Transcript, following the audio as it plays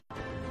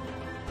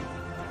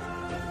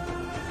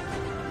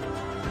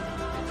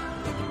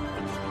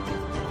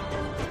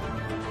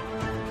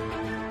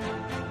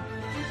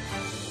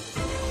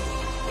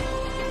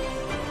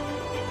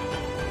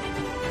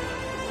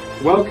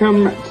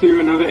Welcome to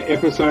another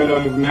episode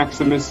of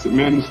Maximus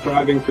Men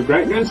Striving for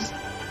Greatness.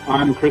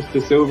 I'm Chris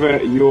De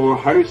Silva, your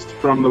host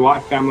from the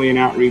Life, Family and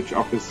Outreach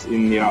Office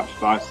in the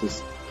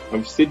Archdiocese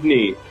of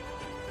Sydney.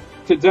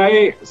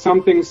 Today,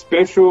 something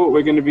special.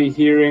 We're going to be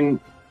hearing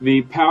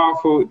the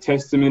powerful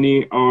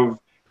testimony of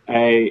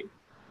a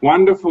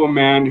wonderful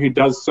man who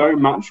does so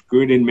much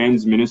good in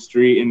men's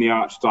ministry in the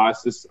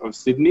Archdiocese of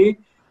Sydney.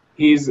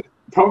 He's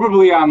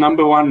probably our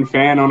number one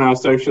fan on our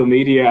social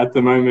media at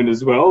the moment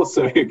as well,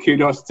 so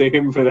kudos to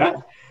him for that.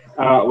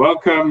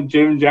 Welcome,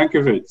 Jim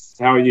Jankovic.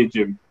 How are you,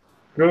 Jim?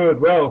 Good,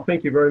 well,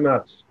 thank you very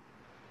much.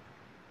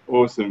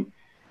 Awesome.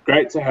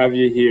 Great to have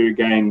you here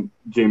again,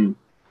 Jim.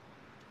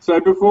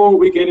 So before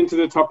we get into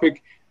the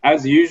topic,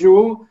 as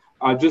usual,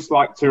 I'd just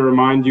like to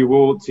remind you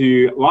all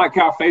to like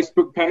our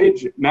Facebook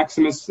page,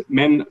 Maximus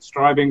Men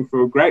Striving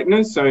for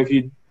Greatness. So if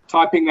you're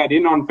typing that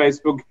in on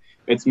Facebook,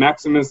 it's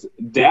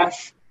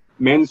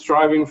Maximus-Men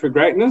Striving for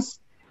Greatness.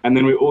 And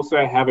then we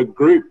also have a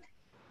group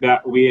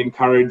that we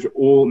encourage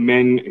all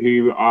men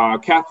who are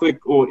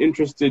Catholic or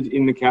interested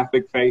in the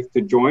Catholic faith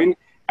to join.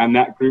 And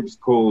that group's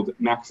called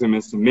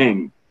Maximus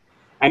Men.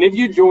 And if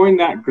you join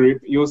that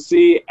group, you'll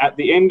see at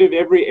the end of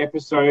every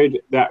episode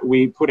that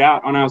we put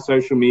out on our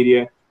social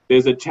media,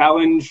 there's a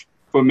challenge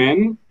for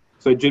men.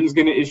 So Jim's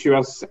going to issue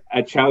us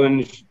a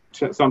challenge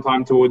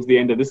sometime towards the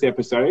end of this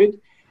episode.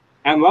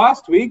 And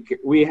last week,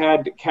 we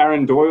had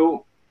Karen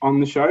Doyle on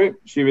the show.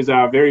 She was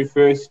our very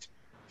first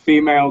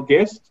female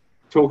guest,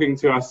 talking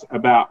to us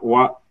about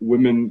what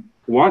women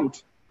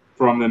want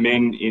from the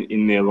men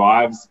in their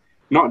lives,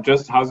 not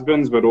just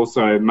husbands, but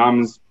also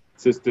mums,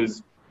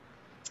 sisters,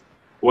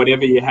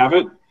 whatever you have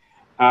it.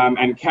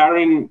 And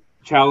Karen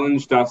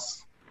challenged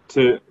us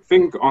to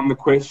think on the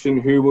question,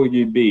 who will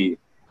you be?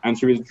 And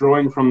she was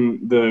drawing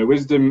from the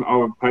wisdom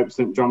of Pope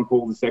St. John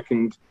Paul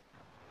II,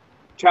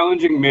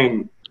 challenging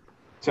men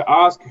to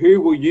ask,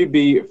 who will you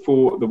be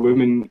for the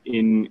women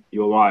in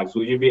your lives?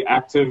 Will you be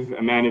active,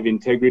 a man of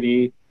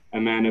integrity,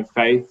 a man of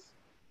faith,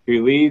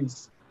 who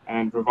leads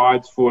and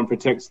provides for and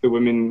protects the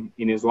women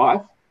in his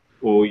life?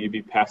 Or will you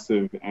be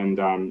passive and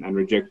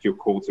reject your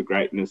call to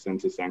greatness and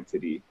to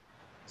sanctity?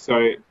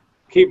 So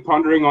keep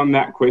pondering on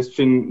that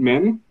question,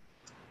 men.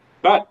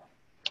 But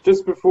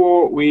just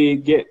before we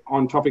get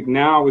on topic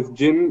now with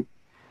Jim,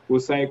 we'll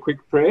say a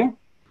quick prayer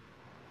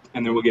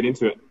and then we'll get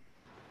into it.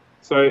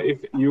 So if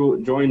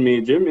you'll join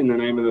me, Jim, in the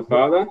name of the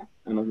Father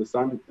and of the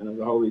Son and of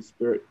the Holy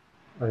Spirit.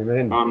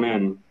 Amen.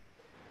 Amen.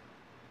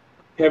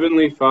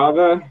 Heavenly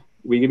Father,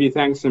 we give you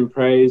thanks and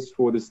praise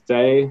for this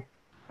day.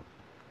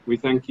 We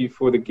thank you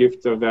for the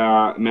gift of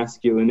our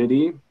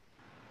masculinity.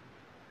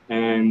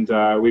 And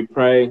we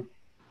pray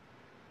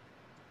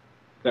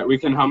that we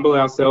can humble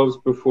ourselves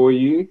before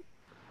you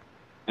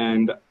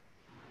and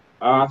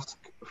ask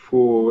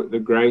for the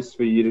grace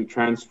for you to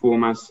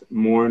transform us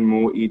more and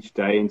more each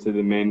day into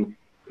the men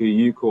who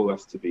you call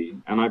us to be.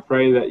 And I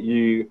pray that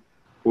you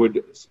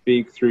would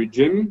speak through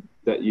Jim,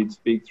 that you'd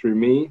speak through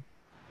me,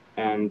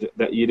 and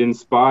that you'd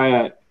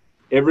inspire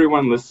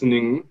everyone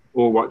listening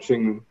or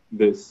watching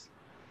this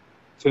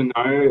to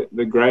know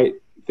the great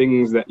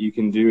things that you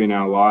can do in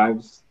our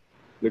lives,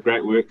 the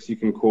great works you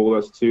can call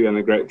us to, and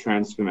the great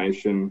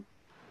transformation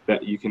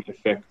that you can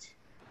effect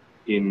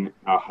in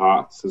our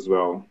hearts as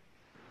well.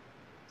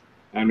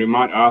 And we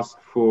might ask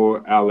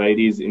for Our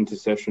Lady's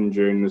intercession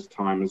during this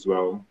time as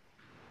well.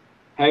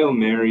 Hail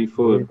Mary,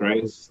 full of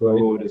grace, the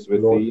Lord is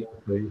with thee.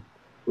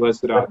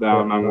 Blessed art thou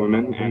among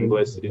women, and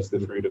blessed is the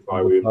fruit of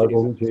thy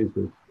womb,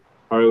 Jesus.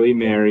 Holy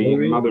Mary,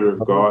 Mother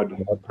of God,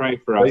 pray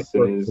for us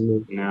sinners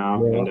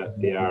now and at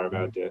the hour of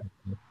our death.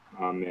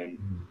 Amen.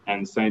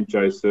 And Saint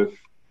Joseph,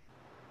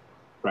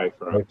 pray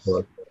for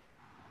us.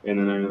 In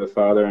the name of the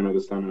Father, and of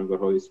the Son, and of the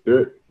Holy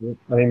Spirit.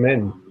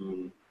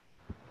 Amen.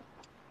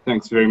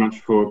 Thanks very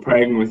much for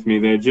praying with me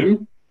there,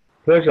 Jim.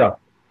 Pleasure.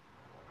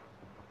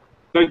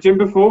 So, Jim,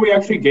 before we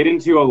actually get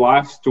into your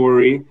life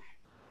story,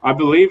 I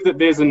believe that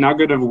there's a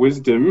nugget of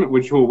wisdom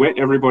which will whet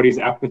everybody's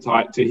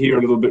appetite to hear a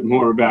little bit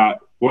more about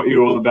what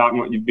you're all about and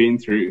what you've been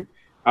through.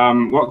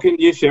 What can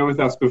you share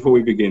with us before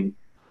we begin?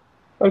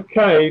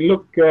 Okay,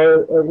 look,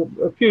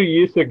 a few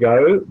years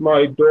ago,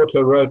 my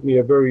daughter wrote me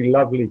a very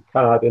lovely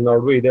card, and I'll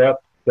read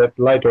out that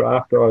later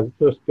after I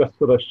just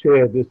sort of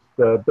share this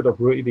bit of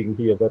reading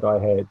here that I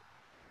had.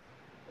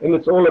 And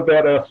it's all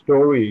about our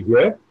story,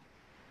 yeah?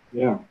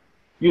 Yeah.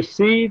 You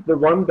see the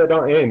one that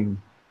I am,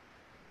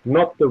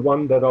 not the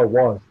one that I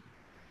was.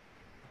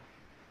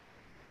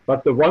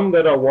 But the one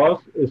that I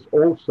was is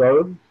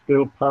also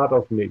still part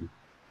of me.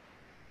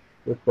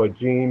 That's by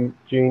Jean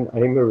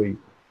Amery.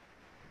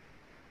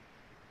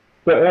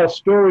 So our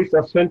stories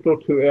are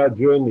central to our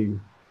journey.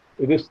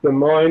 It is the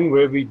mind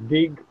where we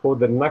dig for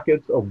the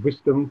nuggets of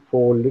wisdom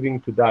for living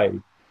today.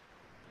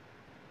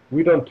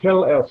 We don't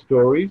tell our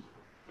stories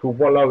to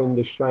wallow in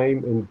the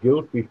shame and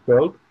guilt we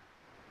felt,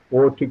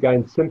 or to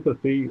gain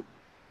sympathy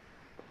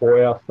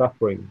for our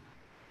suffering.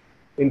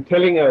 In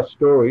telling our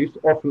stories,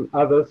 often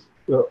others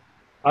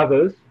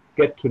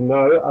get to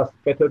know us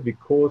better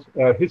because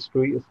our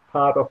history is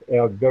part of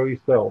our very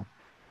self.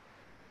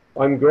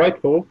 I'm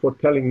grateful for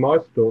telling my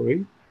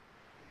story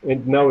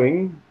and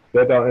knowing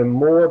that I am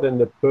more than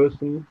the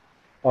person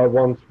I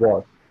once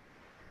was.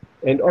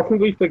 And often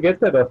we forget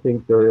that, I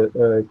think,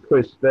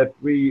 Chris, that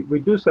we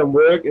do some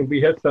work and we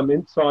have some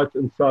insights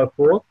and so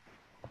forth,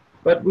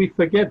 but we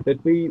forget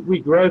that we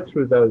grow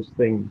through those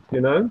things,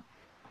 you know.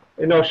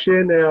 And I'll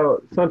share now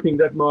something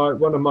that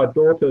one of my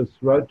daughters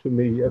wrote to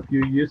me a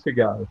few years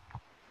ago,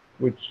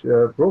 which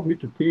brought me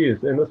to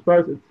tears. And I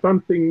suppose it's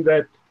something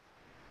that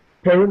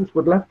parents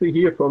would love to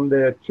hear from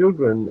their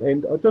children.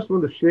 And I just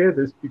want to share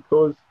this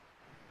because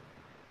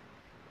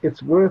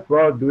it's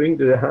worthwhile doing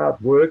the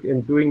hard work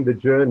and doing the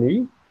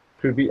journey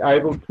to be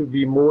able to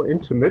be more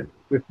intimate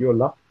with your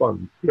loved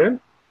ones. Yeah?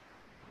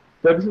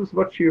 So this is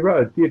what she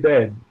wrote. Dear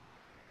Dad,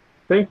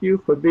 thank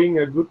you for being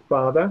a good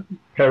father,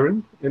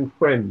 parent, and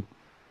friend.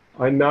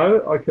 I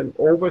know I can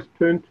always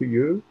turn to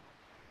you,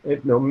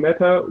 and no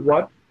matter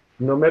what,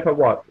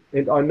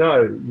 and I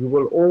know you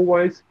will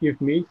always give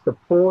me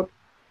support,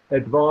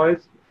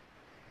 advice,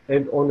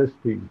 and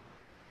honesty.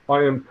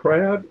 I am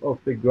proud of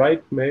the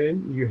great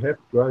man you have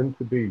grown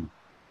to be.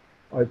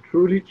 I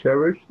truly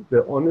cherish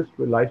the honest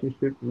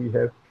relationship we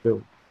have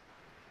built.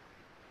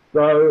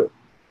 So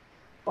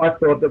I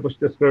thought that was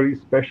just very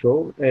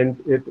special, and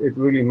it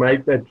really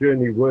made that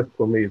journey worth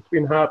for me. It's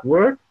been hard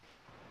work,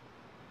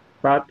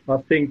 but I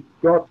think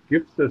God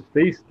gives us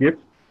these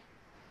gifts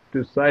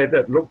to say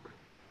that, look,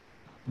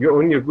 you're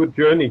on your good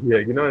journey here,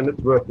 you know, and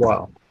it's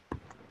worthwhile.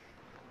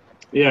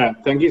 Yeah,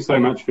 thank you so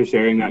much for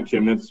sharing that,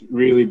 Jim. That's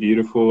really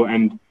beautiful.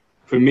 And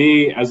for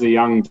me, as a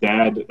young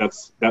dad,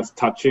 that's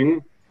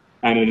touching,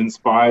 and it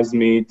inspires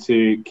me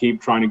to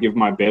keep trying to give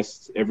my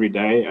best every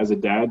day as a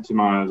dad to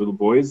my little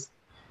boys.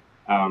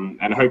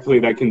 And hopefully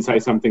they can say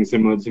something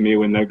similar to me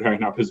when they're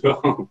growing up as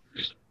well.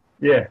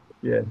 Yeah,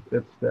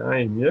 that's the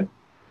aim, yeah?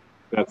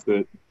 That's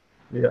it.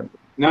 Yeah.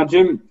 Now,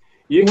 Jim,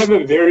 you have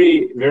a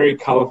very, very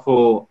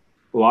colourful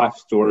life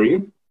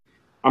story.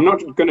 I'm not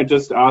going to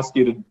just ask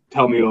you to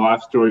tell me your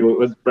life story.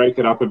 Let's break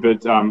it up a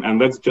bit, and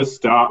let's just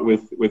start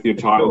with your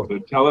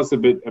childhood. Sure. Tell us a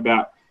bit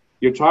about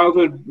your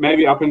childhood,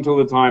 maybe up until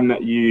the time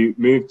that you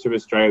moved to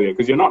Australia,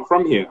 because you're not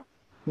from here.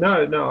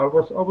 No, I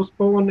was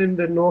born in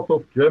the north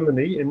of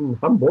Germany, in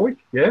Hamburg,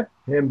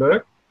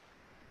 Hamburg,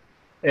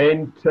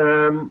 and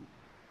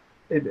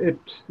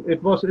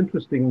it was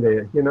interesting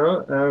there, you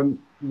know.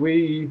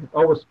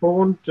 I was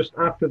born just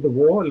after the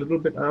war, a little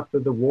bit after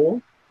the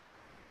war.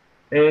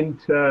 And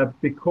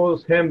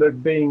because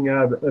Hamburg being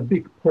a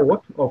big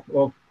port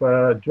of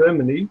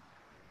Germany,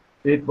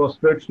 it was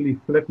virtually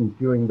flattened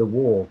during the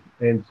war.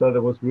 And so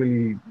there was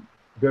really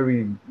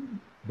very,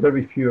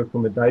 very few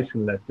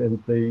accommodation left.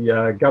 And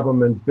the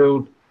government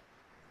built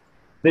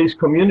these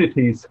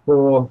communities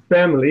for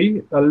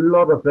family. A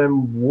lot of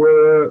them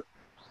were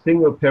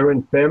single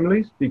parent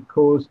families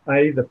because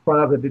the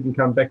father didn't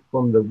come back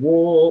from the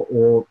war,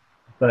 or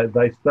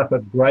they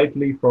suffered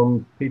greatly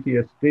from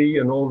PTSD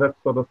and all that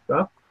sort of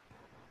stuff.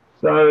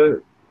 So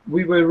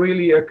we were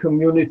really a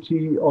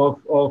community of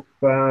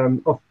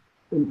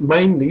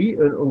mainly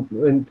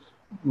and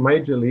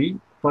majorly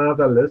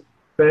fatherless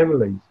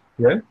families,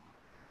 yeah.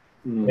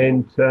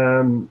 And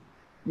so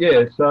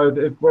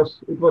it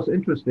was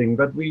interesting,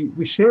 but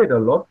we shared a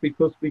lot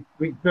because we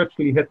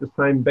virtually had the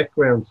same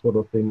background, sort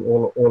of thing,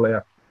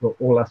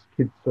 all us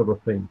kids, sort of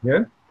thing,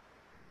 yeah.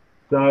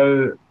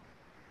 So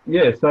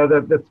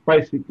that's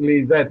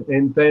basically that.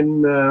 And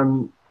then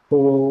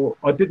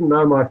I didn't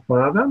know my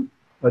father.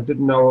 I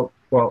didn't know,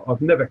 well, I've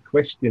never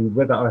questioned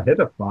whether I had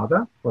a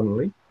father,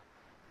 funnily.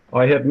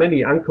 I had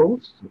many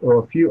uncles,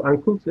 or a few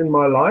uncles in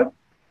my life,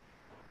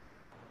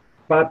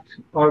 but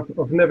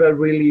I've never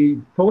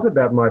really thought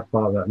about my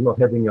father, not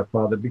having a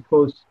father,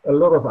 because a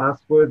lot of us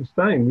were the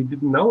same. We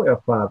didn't know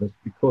our fathers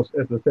because,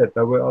 as I said,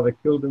 they were either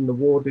killed in the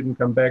war, didn't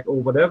come back, or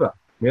whatever,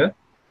 yeah?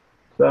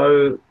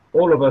 So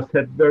all of us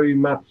had very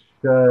much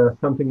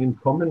something in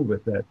common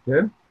with that,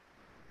 yeah?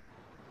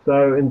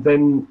 So, and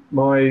then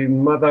my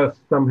mother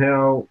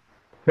somehow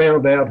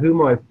found out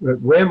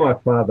where my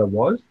father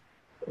was,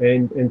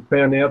 and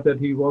found out that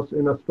he was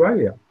in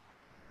Australia.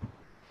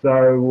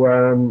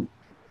 So,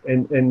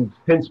 and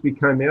hence we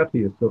came out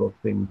here, sort of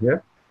thing,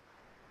 yeah?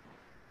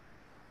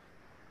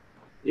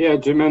 Yeah,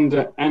 Jim,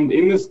 and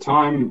in this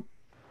time,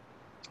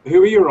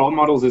 who were your role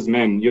models as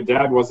men? Your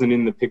dad wasn't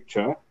in the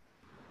picture.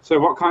 So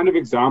what kind of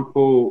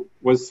example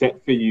was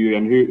set for you,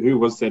 and who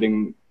was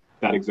setting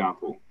that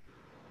example?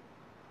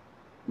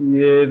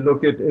 Yeah,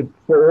 look, it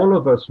for all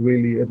of us,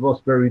 really, it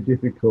was very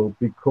difficult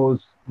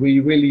because we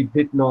really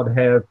did not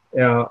have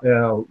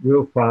our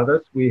real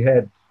fathers. We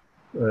had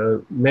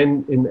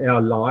men in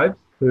our lives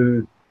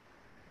who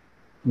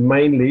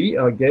mainly,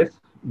 I guess,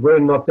 were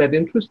not that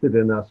interested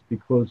in us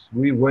because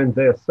we weren't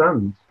their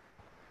sons.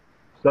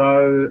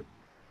 So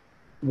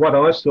what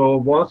I saw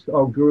was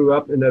I grew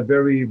up in a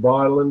very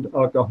violent,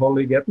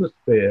 alcoholic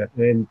atmosphere,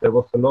 and there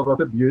was a lot of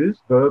abuse,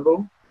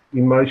 verbal,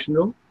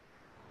 emotional.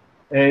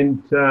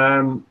 And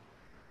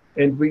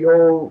we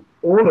all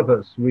of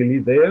us really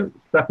there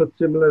suffered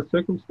similar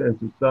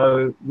circumstances.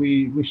 So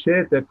we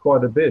shared that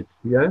quite a bit,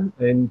 yeah.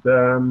 And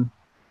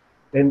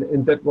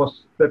and that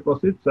was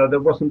it. So there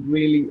wasn't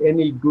really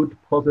any good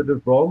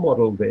positive role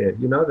model there.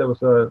 You know, there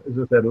was as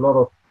I said, a lot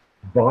of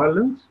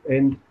violence,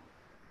 and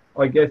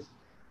I guess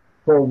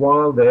for a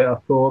while there, I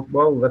thought,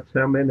 well, that's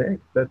how men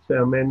act. That's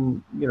how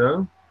men, you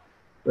know,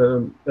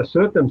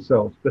 assert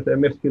themselves with their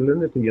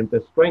masculinity and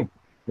their strength.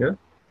 Yeah.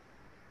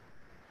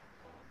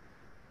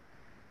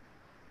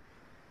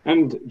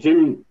 And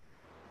Jim,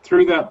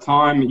 through that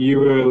time, you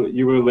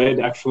were led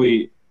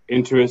actually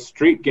into a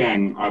street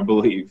gang, I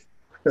believe.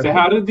 So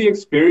how did the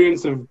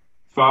experience of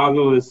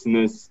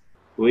fatherlessness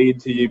lead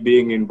to you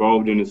being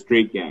involved in a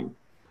street gang?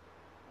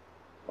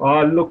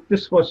 Look,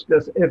 this was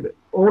just,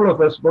 all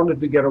of us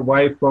wanted to get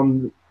away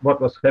from what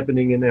was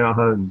happening in our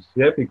homes,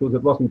 yeah, because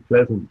it wasn't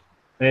pleasant.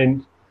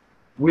 And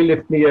we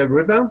lived near a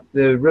river,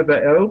 the River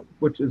Elbe,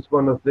 which is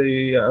one of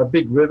the, a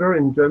big river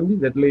in Germany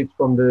that leads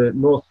from the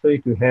North Sea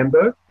to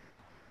Hamburg.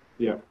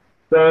 Yeah.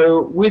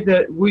 So we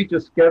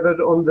just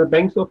gathered on the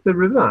banks of the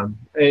river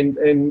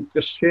and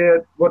just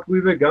shared what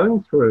we were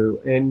going through.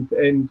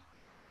 And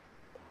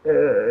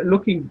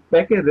looking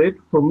back at it,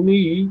 for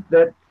me,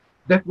 that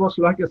was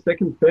like a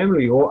second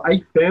family, or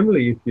a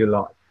family, if you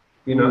like,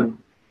 you know,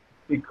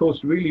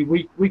 because really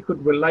we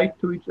could relate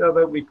to each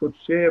other, we could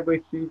share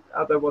with each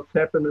other what's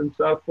happened and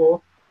so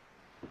forth.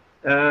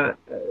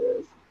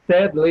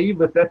 Sadly,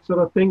 with that sort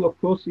of thing, of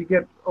course, you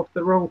get off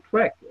the wrong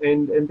track,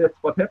 and that's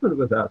what happened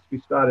with us. We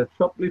started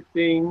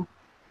shoplifting,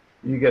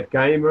 you get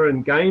gamer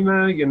and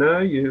gamer, you know,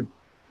 you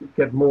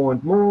get more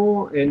and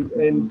more, and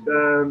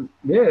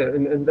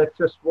that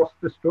just was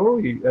the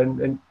story,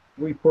 and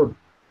we put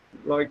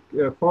like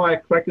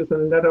firecrackers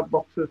and letter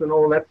boxes and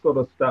all that sort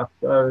of stuff.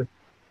 So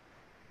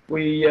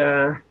we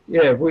were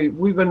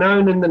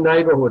known in the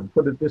neighborhood,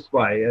 put it this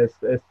way, as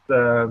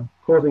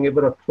causing a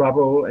bit of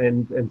trouble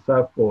and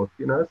so forth,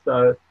 you know.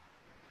 So,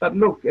 but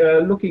look,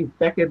 looking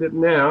back at it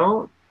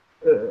now,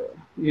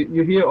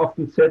 you hear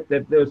often said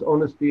that there's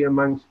honesty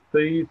amongst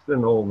thieves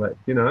and all that,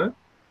 you know.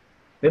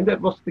 And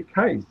that was the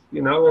case,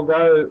 you know,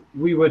 although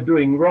we were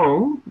doing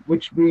wrong,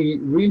 which we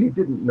really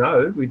didn't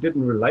know, we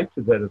didn't relate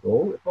to that at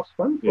all. It was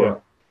fun for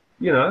us.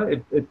 You know,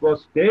 it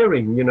was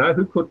daring, you know,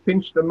 who could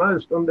pinch the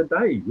most on the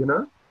day, you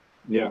know.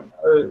 Yeah.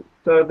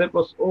 So that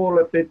was all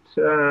a bit,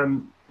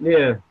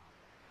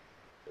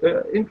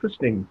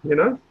 interesting, you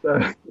know. So,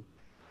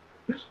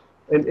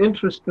 and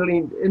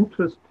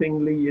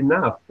interestingly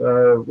enough,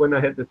 when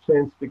I had the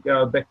chance to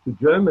go back to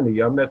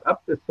Germany, I met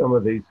up with some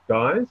of these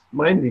guys,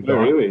 mainly guys.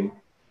 Oh, really?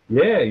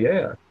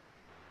 Yeah.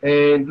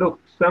 And look,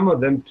 some of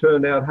them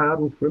turned out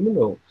hardened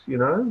criminals, you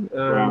know.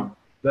 Wow.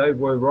 They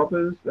were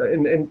robbers,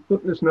 and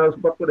goodness knows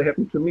what would have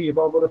happened to me if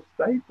I would have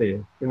stayed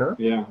there, you know.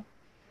 Yeah.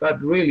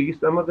 But really,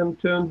 some of them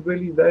turned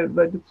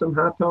they did some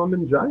hard time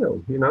in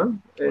jail, you know.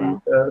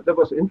 And that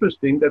was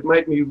interesting. That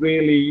made me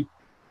really,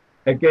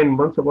 again,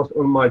 once I was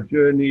on my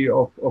journey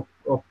of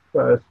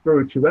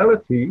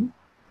spirituality,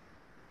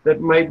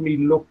 that made me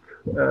look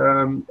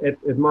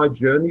at my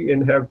journey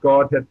and how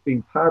God had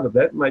been part of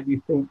that. Made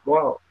me think,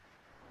 wow,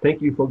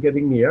 thank you for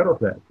getting me out of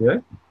that.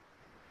 Yeah.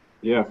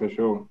 Yeah, for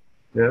sure.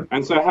 Yeah.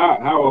 And so,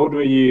 how old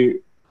were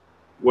you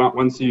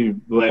once you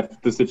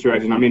left the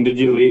situation? I mean, did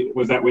you leave?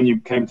 Was that when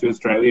you came to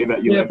Australia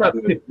that you left? Yeah,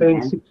 about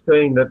 15,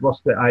 16. That was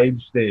the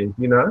age there,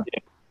 you know. Yeah.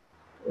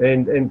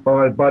 And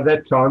by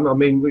that time, I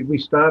mean, we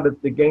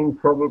started the gang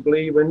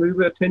probably when we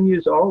were 10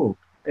 years old,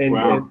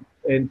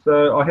 and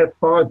so I had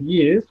 5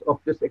 years of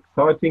this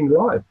exciting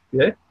life.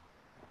 Yeah.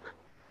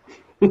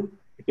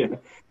 Yeah,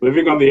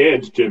 living on the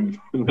edge, Jim.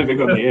 Living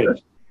on the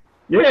edge.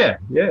 Yeah.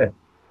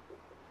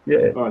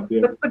 Oh,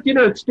 yeah. But you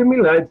know, it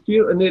stimulates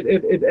you and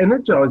it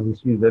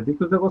energizes you there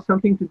because there was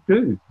something to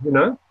do, you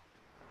know,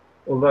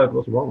 although it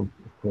was wrong,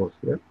 of course.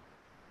 Yeah.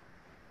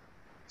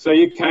 So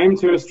you came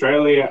to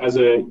Australia as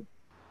a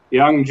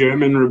young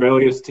German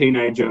rebellious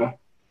teenager.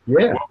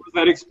 Yeah. What was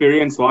that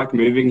experience like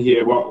moving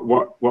here?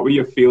 What were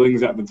your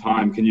feelings at the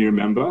time? Can you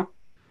remember?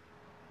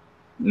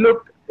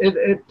 Look,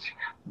 it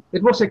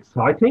was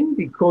exciting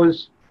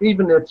because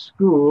even at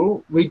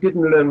school, we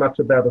didn't learn much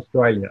about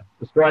Australia.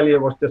 Australia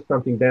was just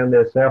something down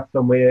there south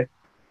somewhere.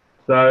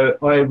 So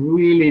I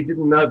really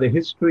didn't know the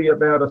history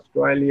about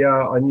Australia.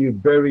 I knew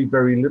very,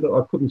 very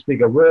little. I couldn't speak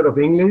a word of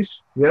English.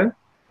 Yeah.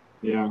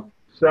 Yeah.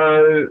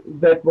 So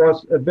that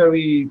was I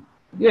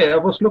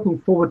was looking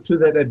forward to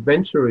that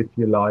adventure, if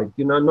you like,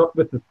 you know, not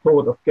with the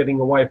thought of getting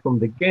away from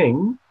the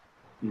gang,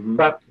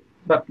 but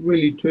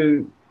really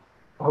to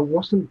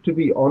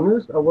be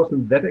honest, I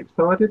wasn't that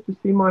excited to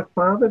see my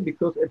father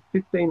because at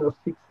 15 or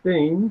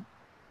 16,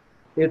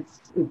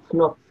 it's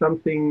not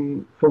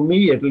something, for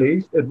me at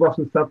least, it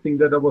wasn't something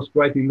that I was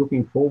greatly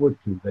looking forward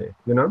to there,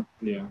 you know?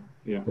 Yeah.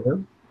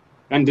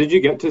 And did you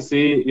get to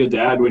see your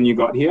dad when you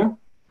got here?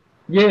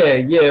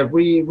 Yeah,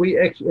 we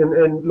actually,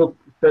 and look,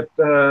 that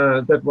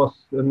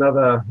was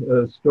another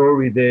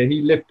story there. He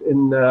lived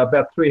in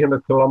about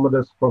 300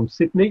 kilometers from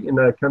Sydney in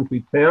a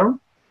country town.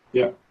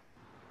 Yeah.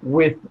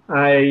 With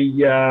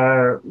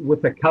a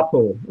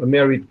couple, a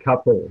married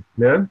couple,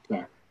 yeah.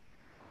 Okay.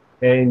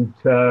 And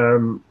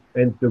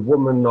and the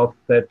woman of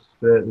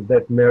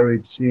that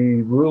marriage,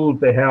 she ruled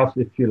the house,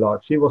 if you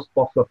like. She was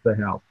boss of the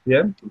house,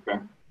 yeah? Okay.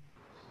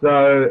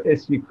 So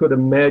as you could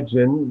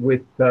imagine,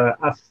 with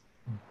us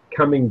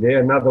coming there,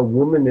 another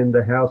woman in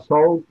the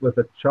household with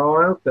a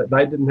child, that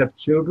they didn't have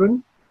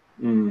children,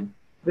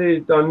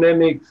 the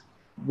dynamics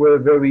were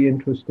very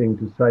interesting,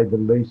 to say the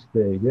least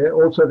there, yeah?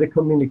 Also the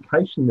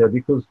communication there,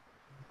 because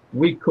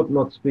we could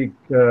not speak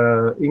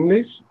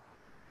English.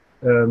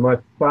 My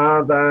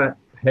father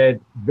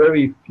had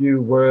very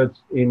few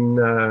words in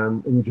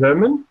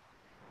German,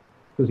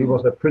 because he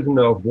was a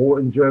prisoner of war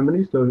in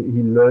Germany, so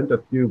he learned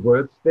a few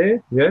words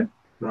there, yeah?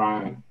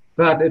 Right.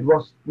 But it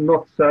was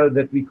not so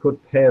that we could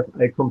have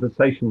a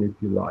conversation, if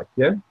you like,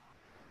 yeah?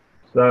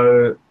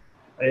 So,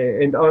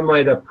 and I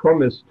made a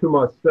promise to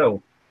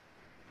myself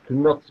to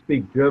not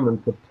speak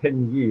German for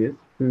 10 years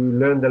to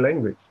learn the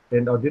language,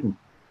 and I didn't.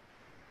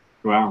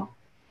 Wow.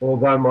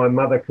 Although my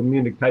mother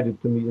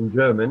communicated to me in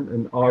German,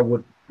 and I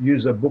would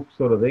use a book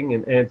sort of thing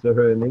and answer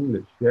her in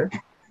English, yeah?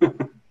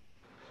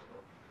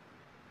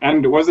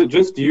 And was it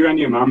just you and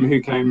your mum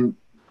who came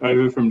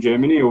over from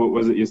Germany, or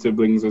was it your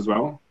siblings as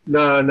well?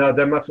 No,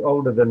 they're much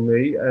older than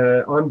me.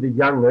 I'm the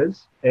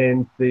youngest,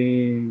 and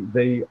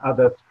the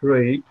other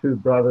three, two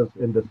brothers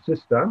and a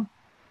sister,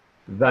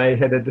 they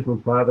had a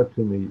different father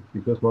to me,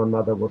 because my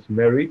mother was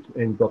married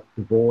and got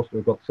divorced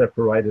or got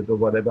separated or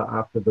whatever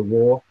after the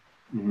war.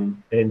 Mm-hmm.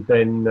 And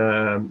then,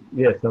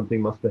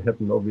 something must have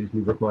happened,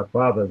 obviously, with my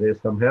father there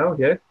somehow,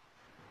 yeah?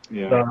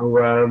 Yeah.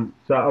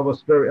 So I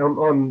was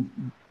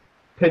I'm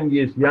 10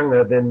 years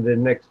younger than the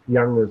next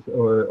youngest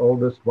or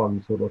oldest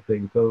one, sort of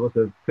thing. So it was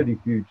a pretty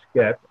huge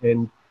gap,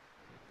 and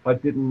I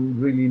didn't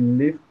really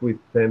live with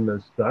them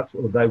as such,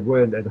 or they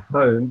weren't at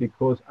home,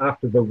 because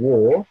after the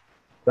war,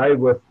 they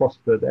were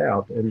fostered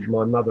out, and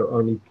my mother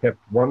only kept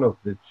one of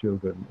the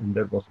children, and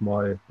that was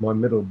my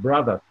middle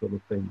brother, sort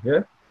of thing,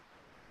 yeah?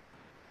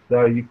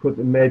 So you could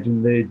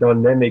imagine the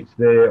dynamics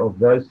there of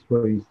those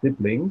three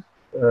siblings.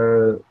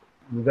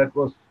 That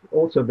was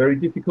also very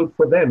difficult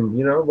for them.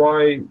 You know,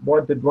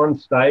 why did one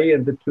stay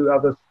and the two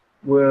others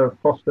were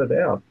fostered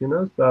out? You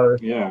know, so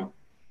Yeah.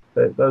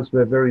 those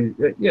were very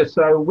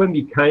So when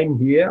we came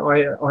here,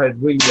 I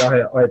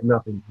had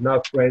nothing,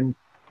 no friends,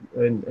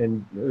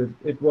 and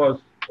it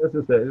was, as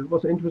I said, it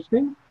was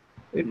interesting.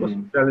 It was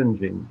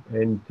challenging,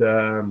 and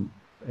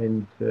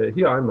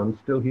here I'm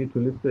still here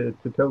to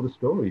to tell the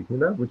story, you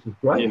know, which is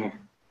great. Yeah.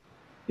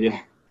 Yeah.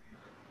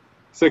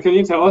 So can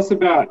you tell us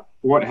about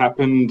what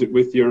happened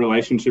with your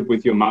relationship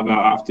with your mother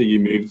after you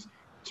moved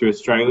to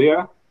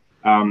Australia?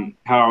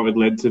 How it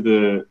led to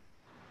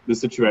the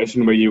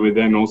situation where you were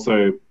then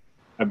also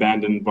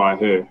abandoned by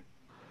her?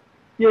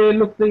 Yeah,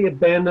 look, the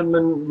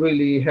abandonment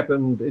really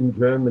happened in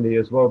Germany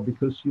as well,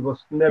 because she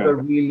was never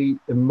really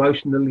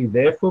emotionally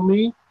there for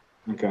me.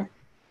 Okay.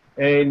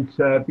 And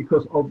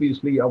because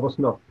obviously I was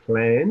not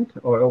planned,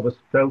 I always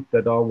felt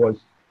that I was,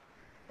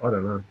 I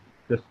don't know,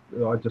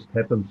 I just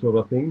happened sort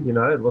of thing, you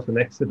know, it was an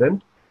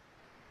accident.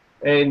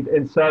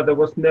 And so there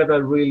was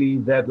never really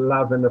that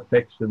love and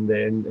affection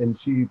there. And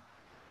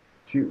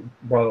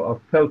well, I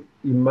felt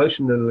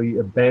emotionally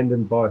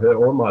abandoned by her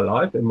all my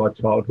life, in my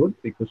childhood,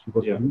 because she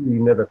was really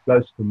never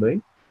close to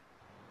me.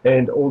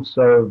 And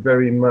also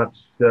very much,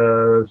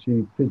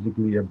 she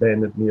physically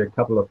abandoned me a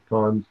couple of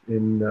times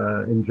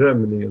in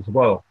Germany as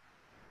well.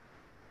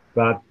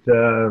 But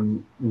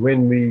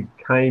when we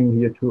came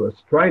here to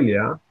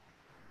Australia,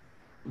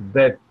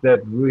 that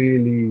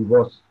really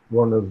was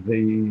one of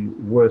the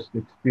worst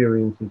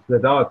experiences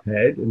that I've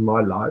had in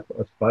my life,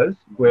 I suppose,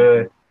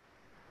 where,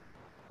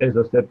 as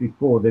I said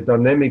before, the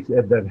dynamics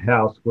at that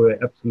house were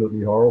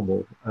absolutely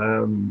horrible.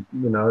 You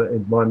know,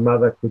 and my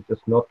mother could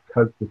just not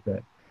cope with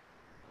that.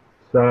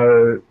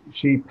 So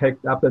she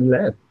packed up and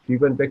left. She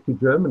went back to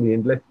Germany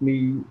and left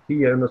me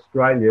here in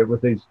Australia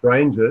with these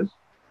strangers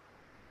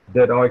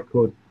that I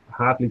could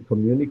hardly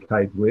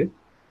communicate with.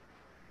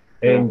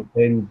 And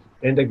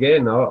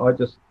again, I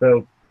just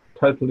felt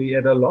totally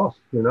at a loss,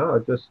 you know. I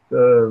just,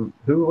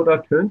 who would I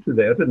turn to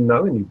there? I didn't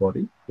know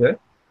anybody, yeah.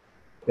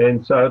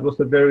 And so it was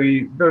a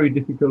very, very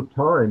difficult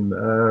time.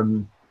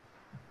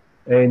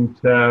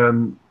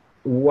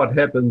 What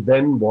happened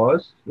then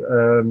was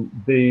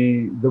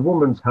the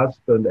woman's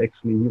husband,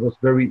 actually, he was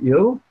very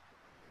ill,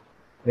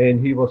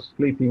 and he was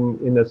sleeping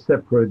in a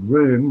separate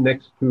room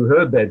next to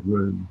her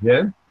bedroom,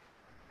 yeah.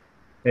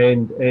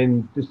 And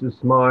this is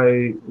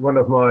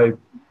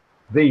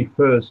the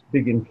first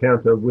big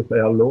encounter with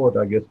our Lord,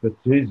 I guess,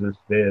 with Jesus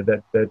there,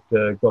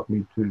 that got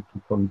me to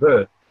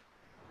convert.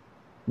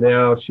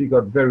 Now, she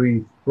got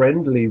very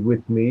friendly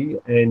with me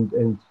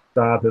and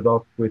started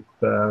off with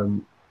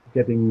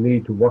getting me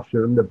to wash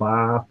her in the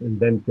bath, and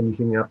then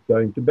finishing up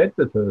going to bed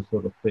with her,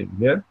 sort of thing,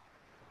 yeah?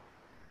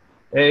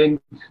 And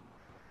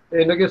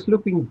I guess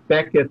looking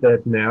back at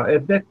that now,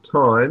 at that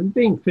time,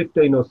 being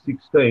 15 or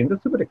 16,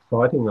 that's a bit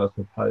exciting, I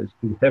suppose,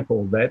 to have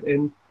all that.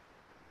 And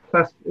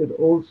plus, it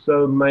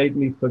also made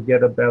me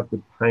forget about the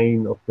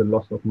pain of the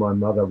loss of my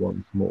mother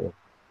once more,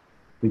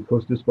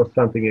 because this was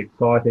something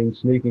exciting,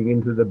 sneaking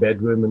into the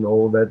bedroom and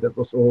all that. That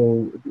was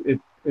all, it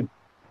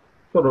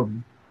sort of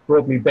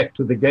brought me back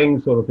to the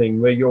gang sort of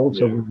thing, where you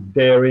also Yeah. were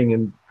daring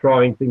and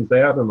trying things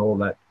out and all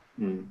that.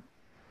 Mm.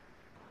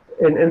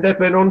 And that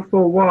went on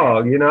for a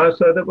while, you know.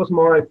 So that was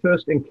my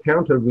first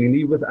encounter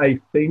really with a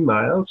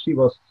female. She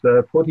was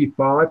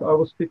 45, I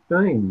was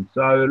 15.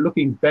 So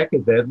looking back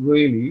at that,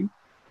 really,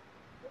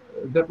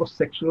 that was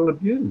sexual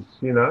abuse,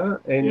 you know.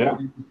 Yeah.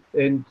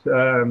 And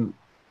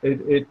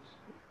it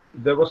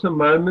there was a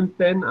moment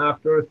then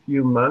after a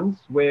few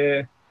months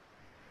where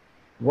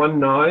one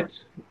night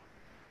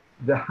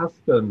the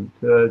husband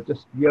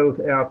just yelled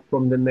out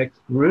from the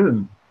next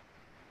room.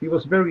 He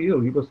was very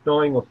ill. He was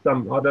dying of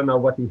some, I don't know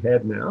what he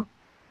had now.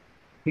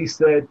 He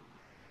said,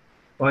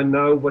 "I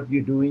know what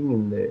you're doing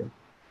in there."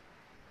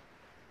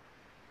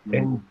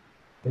 Mm.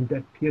 And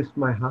that pierced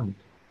my heart.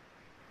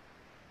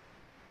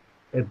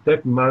 At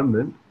that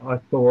moment, I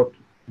thought,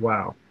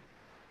 wow,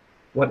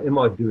 what am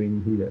I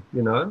doing here?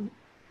 You know,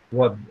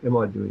 what am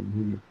I doing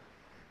here?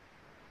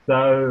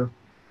 So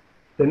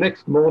the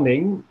next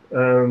morning,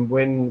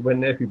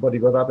 when everybody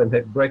got up and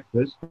had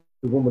breakfast,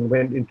 the woman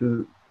went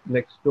into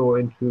next door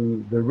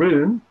into the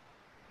room,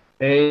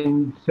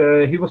 and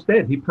he was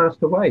dead. He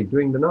passed away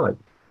during the night.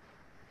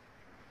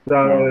 So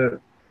Wow.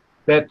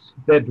 that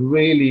that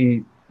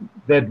really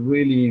that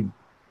really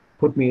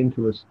put me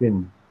into a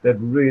spin. That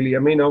really, I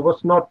mean,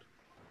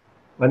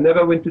 I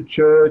never went to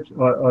church.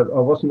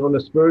 I wasn't on a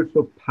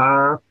spiritual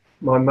path.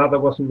 My mother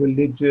wasn't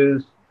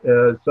religious,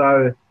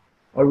 so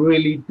I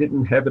really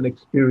didn't have an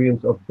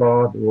experience of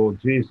God or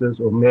Jesus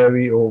or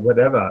Mary or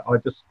whatever. I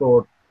just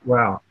thought,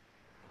 wow,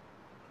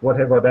 what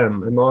have I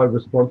done? Am I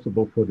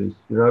responsible for this?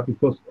 You know,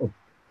 because of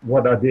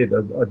what I did.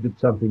 I did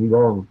something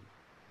wrong.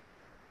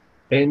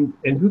 And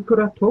who could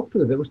I talk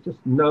to? There was just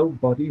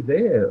nobody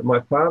there.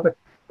 My father,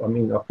 I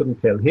mean, I couldn't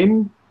tell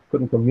him,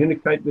 couldn't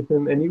communicate with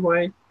him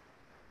anyway.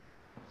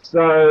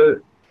 So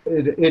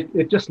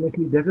it just left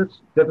me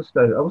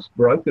devastated. I was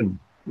broken,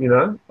 you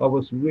know. I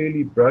was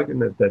really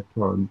broken at that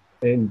time.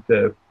 And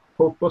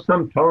for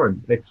some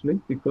time, actually,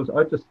 because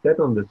I just sat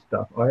on this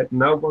stuff. I had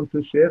no one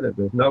to share that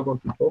with, no one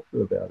to talk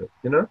to about it,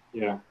 you know.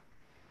 Yeah.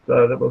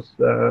 So that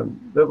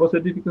was a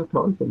difficult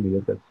time for me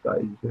at that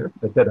stage, yeah,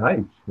 at that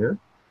age, yeah.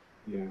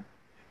 Yeah.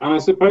 And I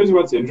suppose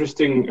what's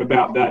interesting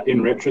about that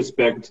in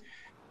retrospect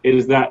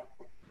is that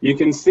you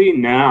can see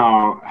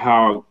now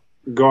how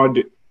God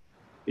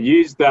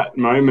used that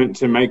moment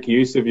to make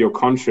use of your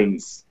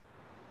conscience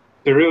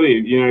to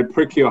really,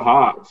 prick your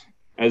heart,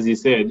 as you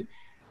said.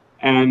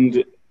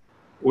 And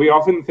we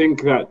often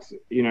think that,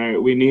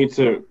 we need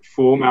to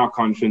form our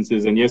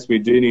consciences. And yes, we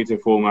do need to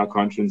form our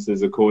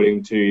consciences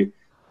according to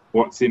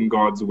what's in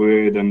God's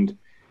word and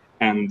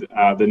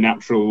the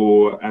natural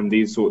law and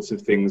these sorts of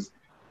things.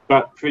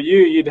 But for you,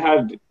 you'd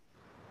had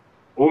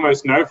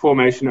almost no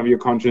formation of your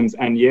conscience,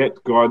 and yet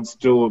God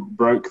still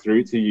broke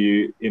through to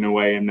you in a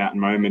way in that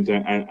moment.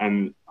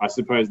 And I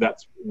suppose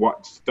that's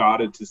what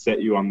started to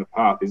set you on the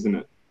path, isn't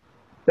it?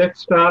 That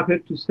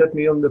started to set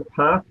me on the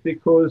path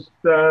because,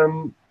 I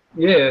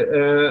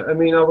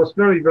mean, I was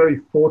very, very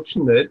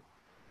fortunate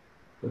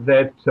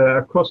that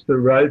across the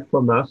road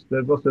from us,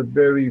 there was a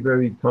very,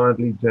 very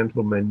kindly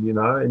gentleman, you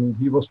know, and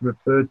he was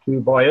referred to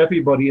by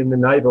everybody in the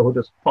neighborhood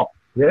as Pop,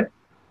 yeah?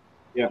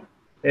 Yeah.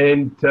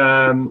 And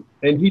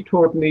he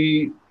taught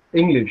me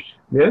English,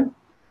 yeah?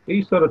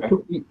 He sort of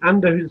took me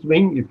under his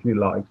wing, if you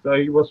like. So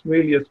he was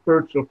really a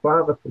spiritual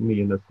father for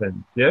me in a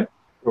sense, yeah?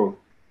 Cool.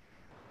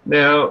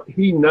 Now,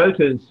 he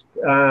noticed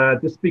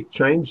this big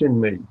change in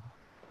me.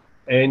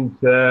 And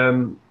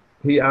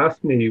he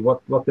asked me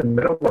what the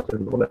matter was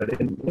and all that.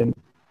 And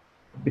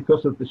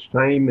because of the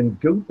shame and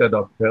guilt that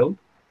I felt,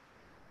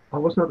 I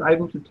was not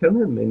able to tell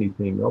him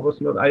anything. I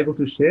was not able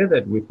to share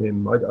that with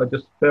him. I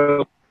just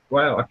felt,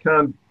 wow,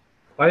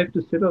 I have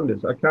to sit on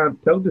this. I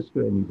can't tell this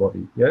to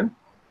anybody, yeah?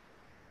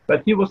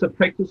 But he was a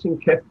practicing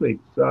Catholic,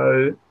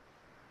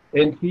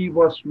 and he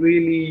was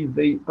really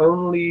the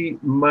only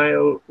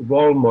male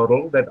role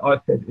model that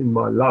I've had in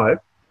my life.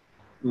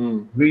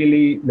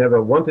 Really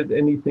never wanted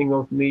anything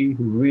of me,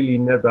 who really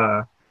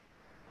never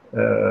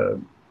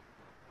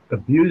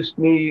abused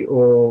me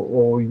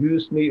or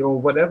used me or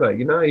whatever.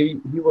 You know, he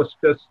was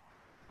just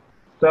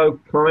so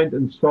kind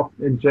and soft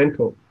and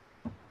gentle.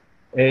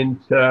 And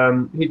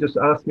he just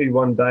asked me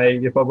one day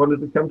if I wanted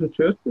to come to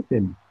church with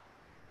him.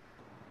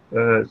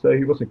 So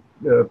he was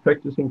a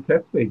practicing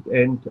Catholic,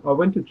 and I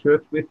went to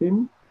church with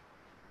him.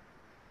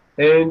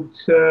 And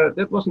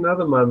that was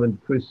another moment,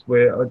 Chris,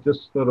 where I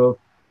just sort of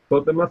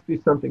thought there must be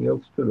something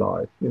else to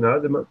life, you know.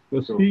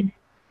 Because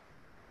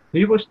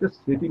he was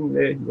just sitting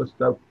there. He was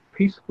so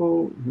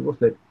peaceful. He was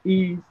at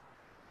ease,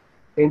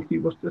 and he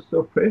was just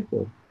so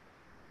prayerful.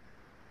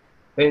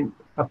 And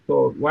I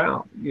thought,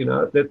 wow, you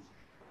know,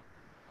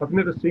 I've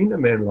never seen a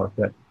man like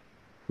that.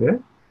 Yeah,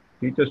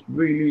 he just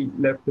really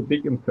left a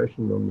big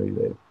impression on me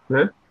there.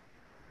 Yeah?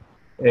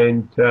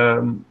 And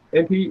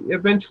he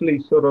eventually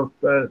sort of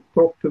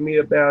talked to me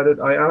about it.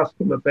 I asked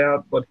him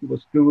about what he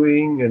was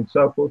doing and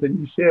so forth, and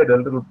he shared a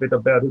little bit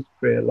about his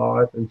prayer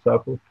life and so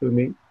forth to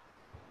me.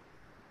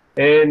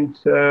 And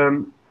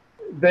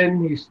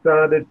then he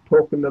started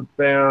talking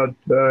about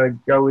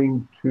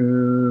going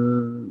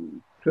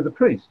to the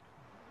priest.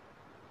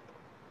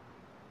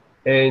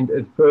 And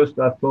at first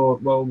I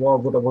thought, well, why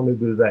would I want to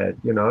do that?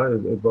 You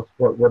know, it was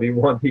what do you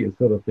want here,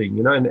 sort of thing.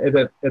 You know, and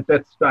at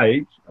that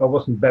stage, I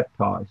wasn't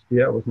baptized.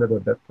 Yeah, I was never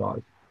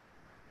baptized.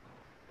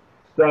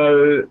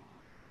 So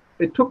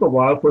it took a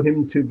while for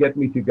him to get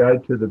me to go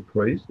to the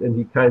priest, and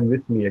he came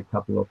with me a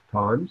couple of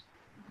times.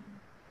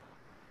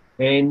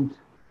 And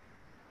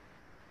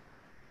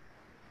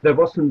there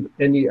wasn't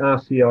any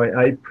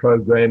RCIA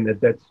program at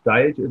that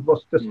stage. It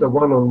was just a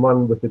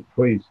one-on-one with the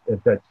priest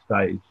at that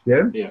stage.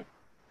 Yeah. Yeah.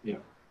 Yeah.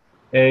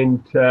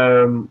 And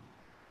the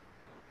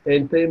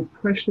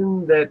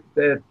impression that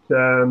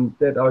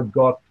I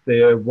got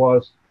there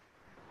was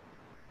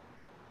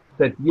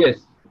that,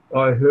 yes,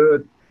 I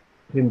heard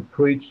him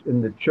preach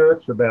in the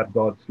church about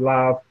God's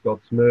love,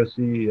 God's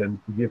mercy and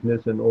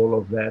forgiveness and all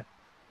of that.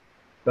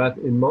 But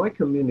in my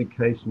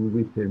communication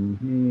with him,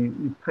 he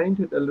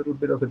painted a little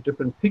bit of a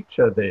different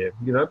picture there,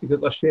 you know,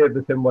 because I shared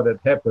with him what had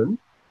happened,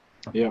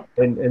 yeah,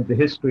 and the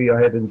history I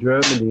had in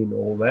Germany and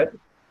all that.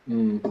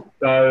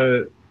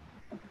 So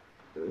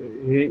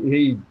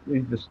he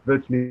just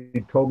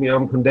virtually told me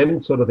I'm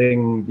condemned, sort of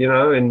thing, you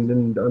know,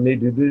 and I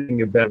need to do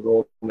something about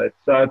all that.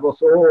 So it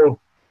was all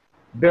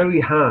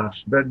very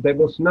harsh, but there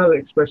was no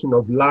expression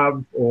of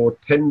love or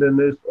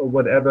tenderness or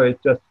whatever. It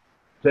just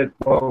said,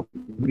 well,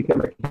 you become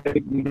a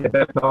Catholic, you get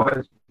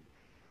baptized,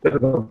 have a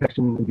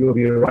compassion, and you'll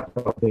be a right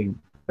sort of thing.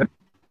 If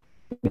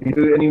you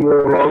do any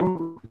more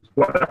wrong, it's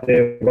right up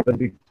there, what a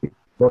big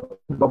what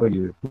bother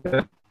you.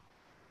 Yeah?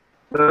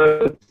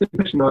 The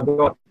impression I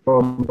got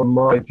from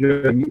my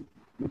journey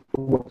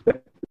towards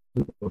that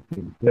sort of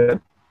thing. Yeah?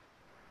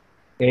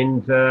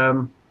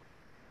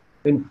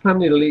 And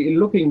funnily,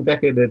 looking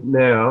back at it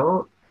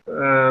now,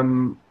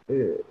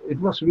 it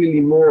was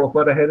really more of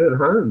what I had at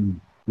home,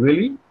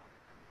 really.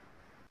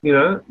 You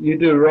know, you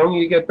do wrong,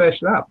 you get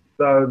bashed up.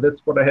 So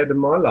that's what I had in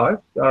my life.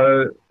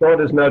 So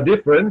God is no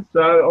different.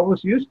 So I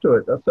was used to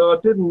it. So I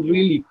didn't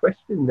really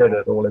question that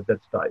at all at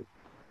that stage,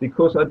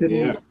 because I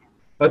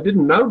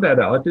didn't know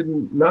better. I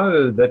didn't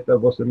know that there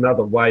was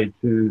another way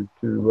to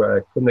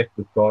connect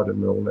with God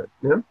and all that.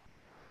 Yeah.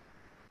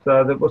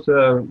 So that was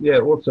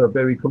also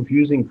very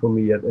confusing for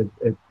me at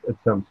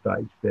some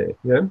stage there.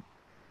 Yeah.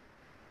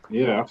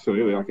 Yeah,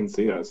 absolutely. I can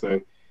see that. So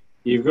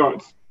you've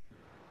got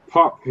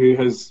Pop, who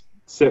has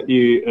set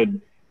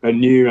you a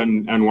new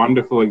and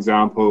wonderful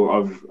example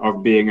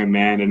of being a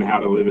man and how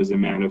to live as a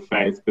man of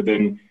faith. But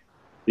then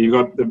you've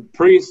got the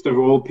priest of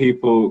all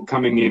people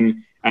coming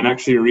in and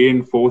actually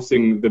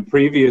reinforcing the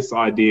previous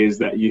ideas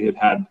that you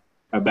had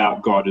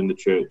about God in the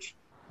church.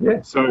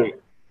 Yeah. So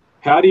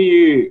how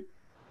did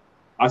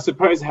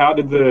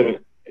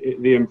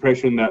the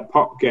impression that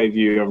Pop gave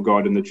you of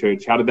God in the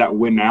church, how did that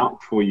win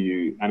out for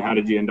you, and how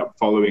did you end up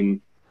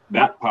following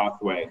that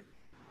pathway?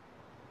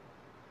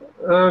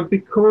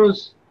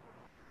 Because,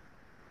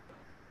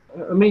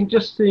 I mean,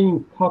 just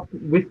seeing Pop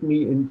with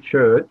me in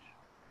church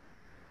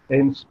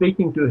and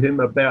speaking to him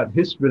about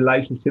his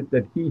relationship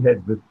that he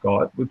had with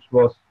God, which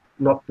was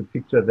not the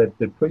picture that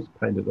the priest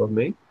painted of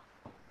me,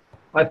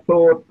 I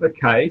thought,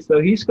 okay,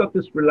 so he's got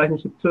this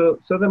relationship, so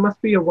there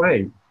must be a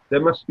way.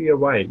 There must be a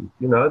way,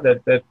 you know,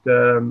 that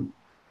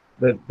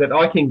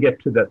I can get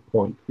to that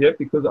point, yeah,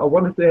 because I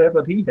wanted to have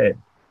what he had,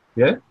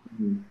 yeah.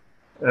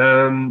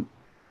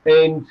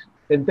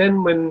 And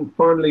then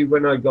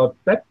when I got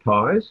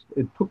baptized,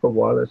 it took a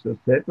while, as I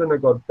said. When I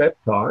got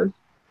baptized,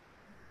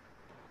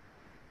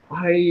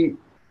 I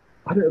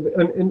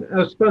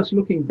suppose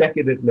looking back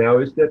at it now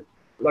is that,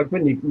 like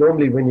when you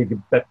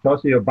get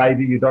baptized, you're a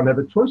baby, you don't have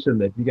a choice in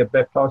that. You get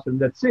baptized and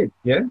that's it,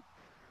 yeah.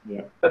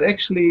 Yeah. But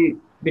actually,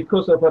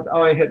 because of what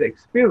I had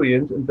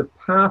experienced and the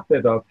path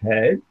that I've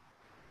had,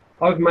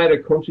 I've made a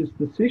conscious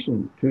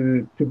decision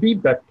to be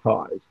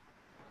baptized.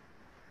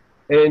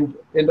 And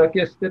I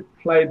guess that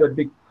played a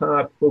big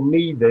part for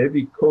me there,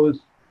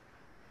 because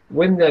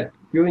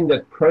during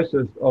that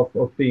process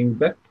of being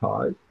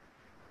baptized,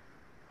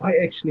 I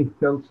actually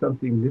felt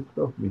something lift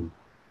off me.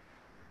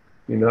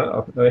 You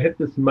know, I had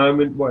this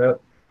moment where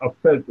I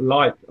felt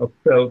light. I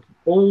felt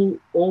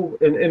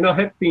and I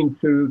had been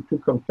to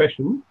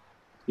confession,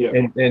 yeah,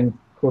 and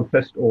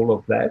confessed all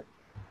of that.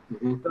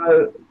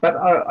 So, but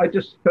I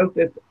just felt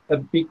that a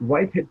big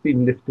weight had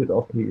been lifted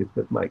off me, if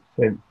that makes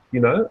sense. You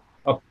know,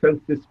 I felt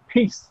this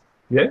peace.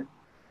 Yeah.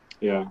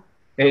 Yeah.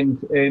 And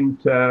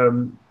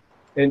so,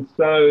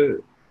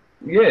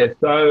 yeah.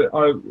 So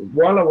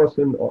while I was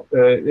in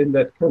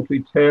that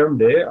country town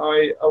there,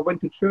 I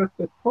went to church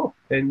with Pop,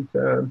 and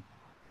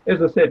as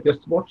I said,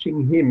 just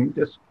watching him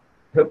just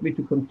helped me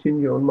to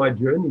continue on my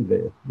journey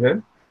there.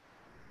 Yeah.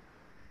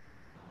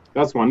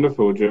 That's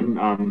wonderful,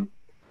 Jim.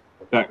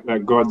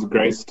 That God's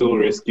grace still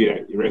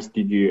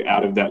rescued you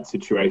out of that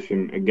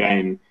situation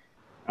again.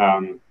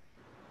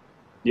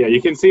 Yeah,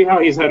 you can see how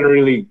he's had a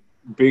really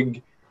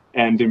big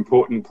and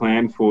important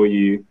plan for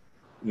you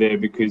there,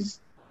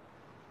 because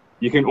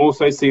you can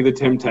also see the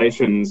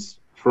temptations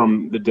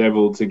from the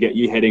devil to get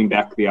you heading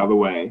back the other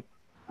way.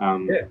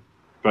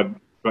 But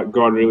but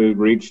God really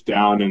reached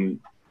down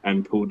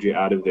and pulled you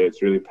out of there.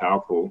 It's really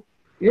powerful.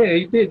 Yeah,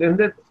 he did, and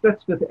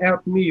that's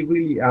without me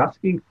really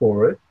asking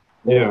for it,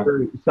 Yeah.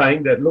 or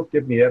saying that, look,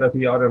 get me out of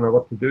here, I don't know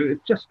what to do. It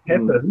just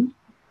happened.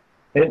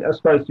 And I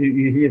suppose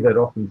you hear that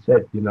often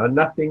said,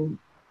 nothing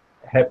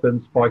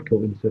happens by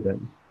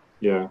coincidence.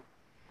 Yeah.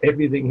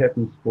 Everything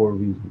happens for a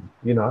reason,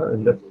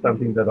 and that's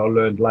something that I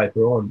learned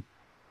later on.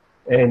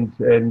 And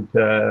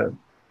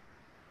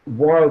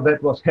while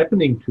that was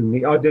happening to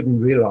me, I didn't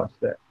realize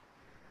that.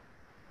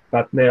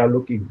 But now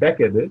looking back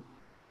at it,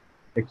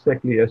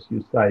 exactly as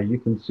you say, you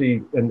can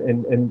see,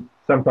 and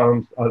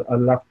sometimes I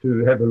love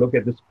to have a look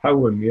at this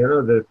poem,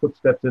 the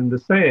footsteps in the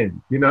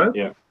sand,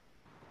 Yeah.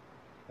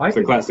 It's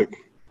a classic.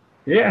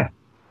 Yeah.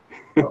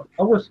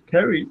 I was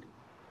carried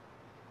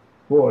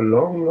for a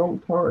long, long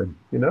time,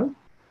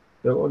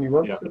 There were only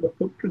one set of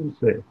footprints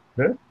there.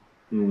 Yeah?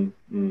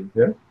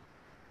 Yeah.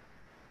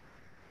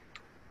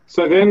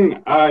 So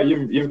then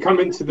you've come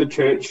into the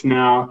church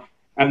now,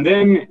 and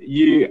then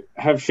you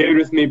have shared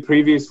with me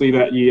previously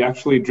that you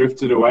actually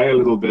drifted away a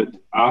little bit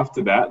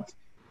after that.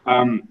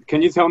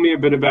 Can you tell me a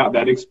bit about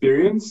that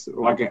experience?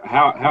 Like,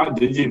 how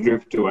did you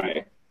drift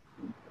away?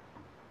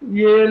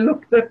 Yeah,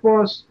 look, that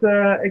was,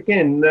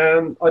 again,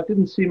 I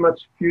didn't see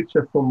much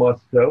future for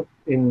myself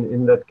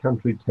in that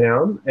country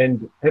town.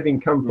 And having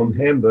come from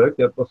Hamburg,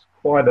 that was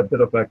quite a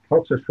bit of a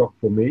culture shock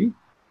for me.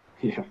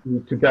 Yeah.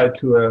 To go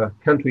to a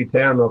country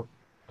town of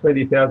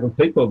 20,000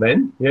 people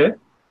then, yeah?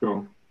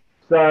 Sure.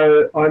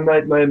 So I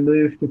made my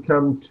move to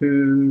come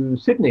to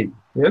Sydney,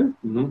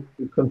 to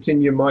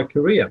continue my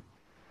career.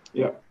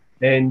 Yeah.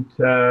 And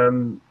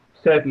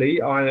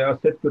sadly, I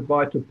said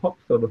goodbye to Pop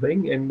sort of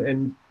thing,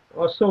 and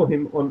I saw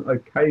him on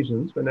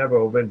occasions whenever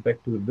I went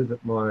back to visit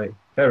my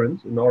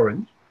parents in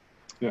Orange.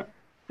 Yeah.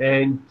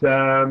 And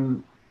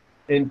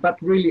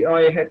but really,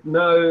 I had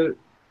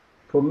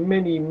for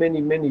many, many,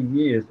 many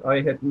years,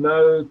 I had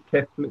no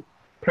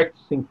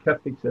practicing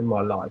Catholics in my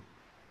life.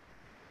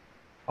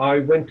 I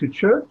went to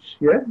church,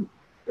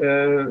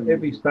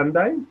 every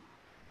Sunday,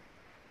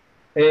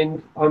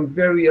 and I'm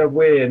very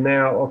aware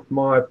now of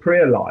my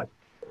prayer life.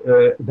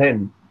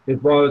 Then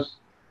it was,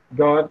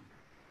 God,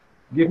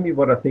 give me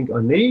what I think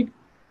I need,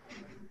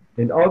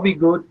 and I'll be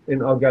good,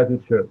 and I'll go to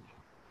church.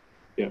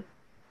 Yeah.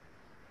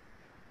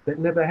 That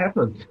never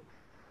happened.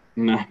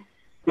 No.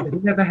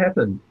 It never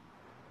happened.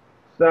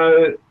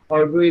 So I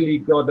really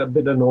got a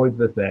bit annoyed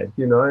with that,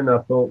 and I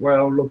thought,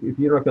 well, look, if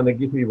you're not going to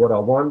give me what I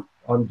want,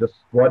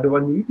 why do I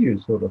need you,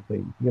 sort of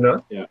thing,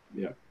 Yeah,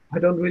 yeah. I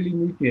don't really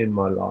need you in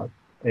my life.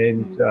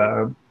 And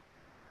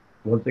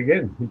once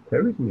again, he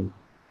carried me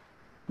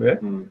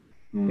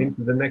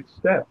into the next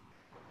step.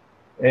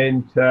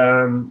 And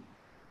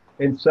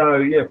so,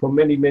 yeah, for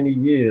many, many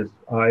years,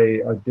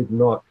 I did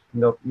not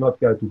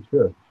go to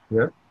church.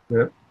 Yeah.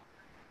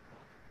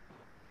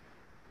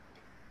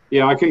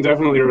 Yeah, I can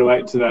definitely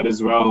relate to that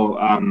as well.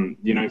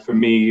 For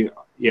me,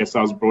 yes,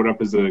 I was brought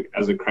up as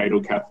a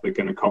cradle Catholic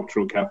and a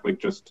cultural Catholic,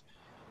 just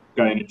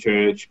going to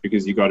church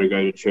because you got to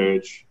go to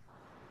church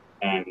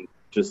and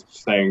just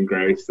saying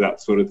grace,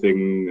 that sort of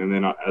thing. And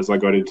then as I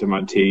got into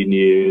my teen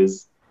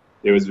years,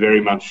 it was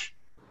very much,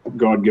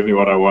 God, give me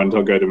what I want.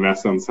 I'll go to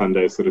mass on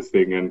Sunday, sort of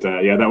thing. And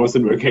that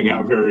wasn't working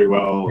out very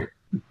well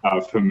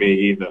for me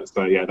either.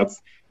 So yeah,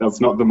 that's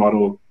not the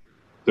model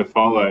to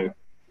follow.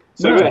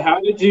 So no. How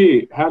did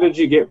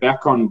you get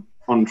back on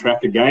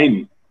track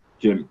again,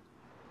 Jim?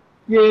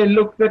 Yeah,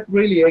 look, that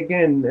really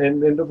again,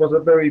 and it was a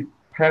very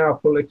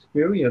powerful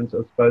experience, I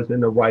suppose,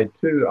 in a way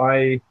too.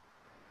 I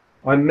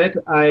met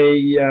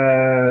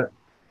a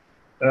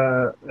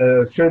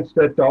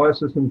Schoenstatt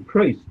diocesan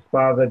priest,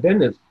 Father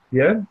Dennis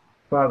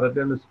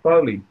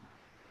Foley,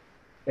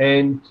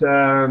 and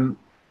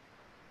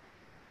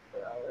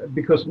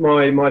because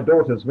my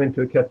daughters went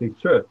to a Catholic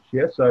church,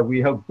 so we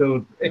helped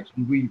build.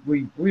 Actually,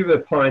 we were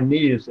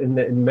pioneers in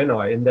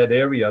Menai, in that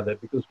area,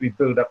 because we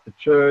built up the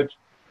church,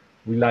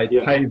 we laid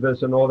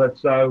pavers and all that.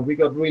 So we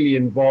got really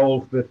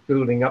involved with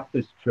building up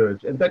this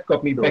church, and that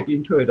got me back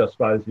into it, I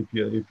suppose, if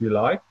you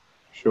like.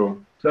 Sure.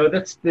 So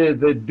that's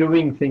the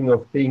doing thing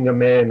of being a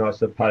man, I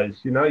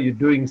suppose. You're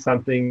doing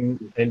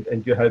something,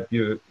 and you hope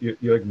you're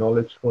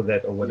acknowledged for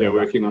that or whatever.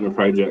 Yeah, working on a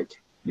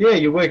project. Yeah,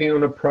 you're working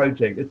on a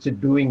project. It's a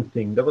doing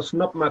thing. There was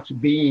not much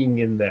being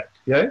in that,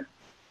 There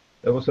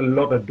was a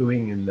lot of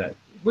doing in that,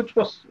 which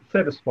was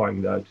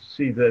satisfying, though, to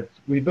see that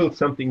we built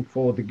something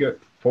for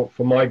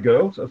for my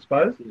girls, I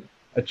suppose,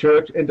 a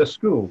church and a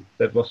school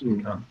that was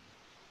to come.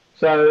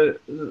 So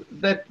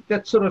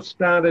that sort of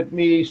started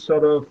me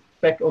sort of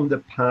back on the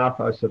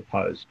path, I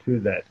suppose, to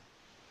that.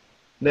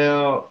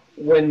 Now,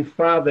 when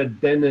Father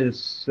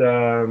Dennis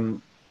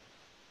found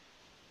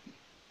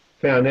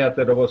out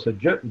that I was a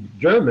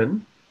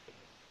German,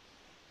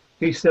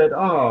 he said,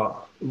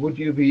 would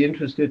you be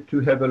interested to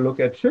have a look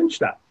at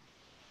Schoenstatt?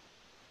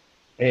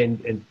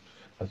 And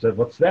I said,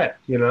 what's that?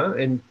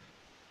 And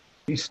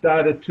he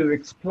started to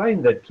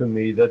explain that to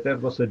me, that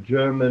was a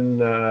German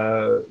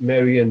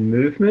Marian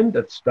movement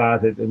that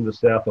started in the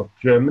south of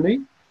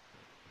Germany,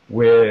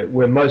 where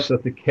most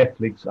of the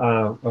Catholics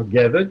are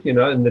gathered. You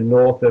know, in the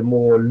north, they're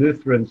more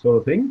Lutheran sort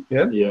of thing.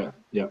 Yeah. Yeah.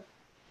 Yeah.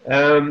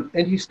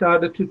 And he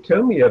started to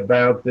tell me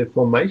about the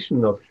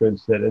formation of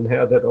Schoenstatt and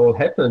how that all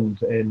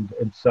happened and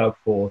so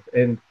forth.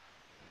 And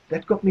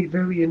that got me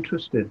very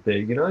interested there,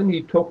 you know. And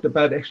he talked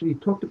about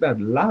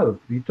love.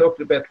 He talked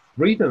about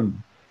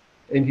freedom,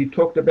 and he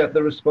talked about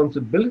the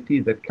responsibility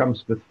that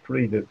comes with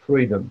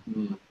freedom.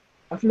 Mm.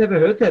 I've never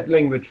heard that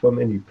language from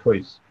any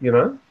priest, you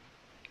know.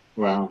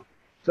 Wow.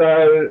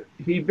 So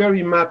he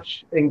very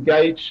much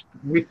engaged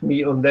with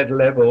me on that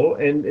level,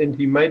 and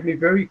he made me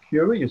very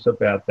curious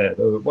about that.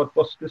 What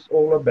was this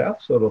all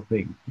about, sort of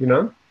thing, you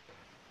know?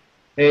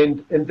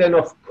 And then,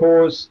 of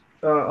course,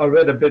 I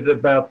read a bit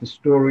about the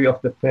story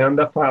of the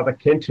founder, Father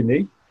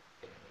Kentenich,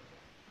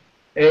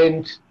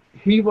 and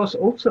he was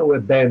also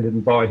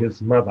abandoned by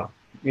his mother,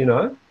 you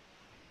know.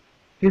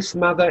 His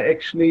mother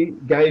actually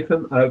gave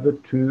him over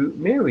to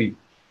Mary.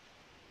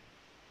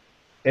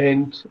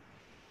 And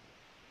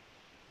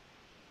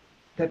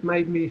that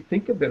made me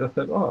think a bit. I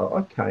thought, oh,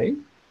 okay,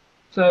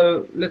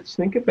 so let's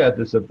think about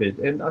this a bit.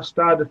 And I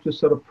started to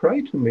sort of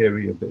pray to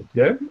Mary a bit,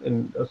 yeah.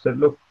 And I said,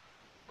 look,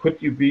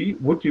 would you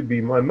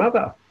be my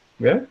mother,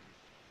 yeah?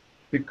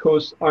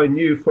 Because I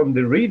knew from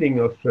the reading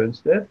of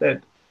Schoenstatt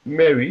that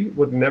Mary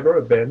would never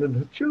abandon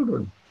her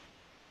children.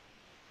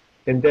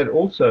 And that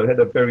also had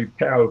a very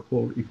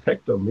powerful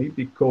effect on me,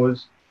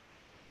 because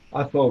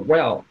I thought,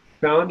 well,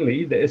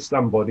 finally there is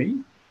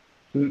somebody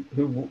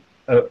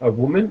a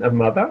woman, a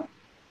mother,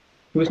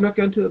 who is not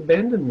going to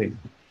abandon me.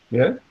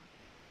 Yeah.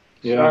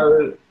 Yeah.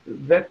 So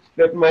that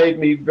made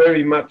me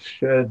very much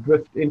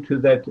drift into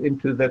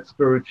that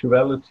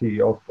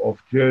spirituality of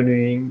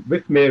journeying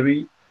with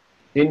Mary,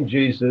 in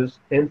Jesus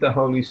and the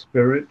Holy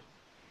Spirit,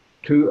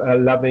 to a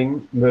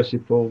loving,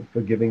 merciful,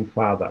 forgiving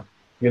Father.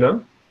 You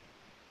know,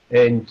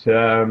 and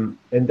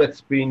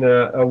that's been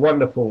a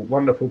wonderful,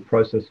 wonderful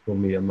process for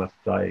me, I must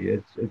say.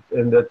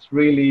 And that's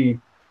really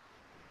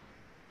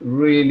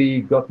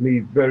got me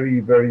very,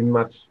 very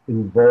much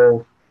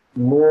involved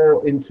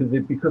more into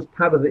because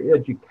part of the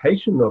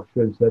education of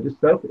Schoenstatt is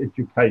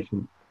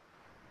self-education,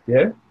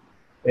 yeah,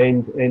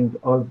 and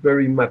I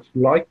very much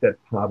like that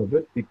part of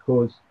it,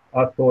 because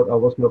I thought I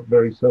was not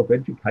very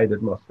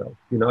self-educated myself.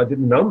 You know, I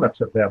didn't know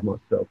much about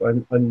myself.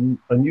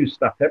 I knew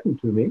stuff happened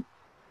to me,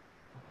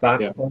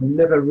 but I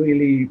never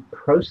really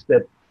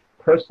processed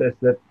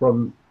that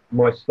from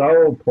my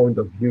soul point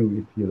of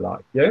view, if you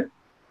like, yeah.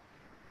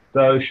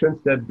 So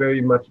Schoenstatt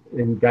very much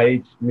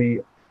engaged me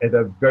at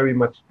a very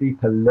much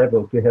deeper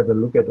level to have a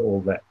look at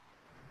all that.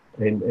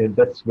 And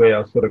that's where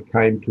I sort of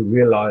came to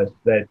realize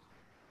that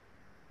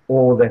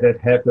all that had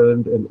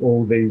happened and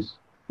all these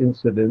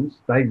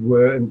incidents, they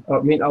were, and I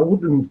mean, I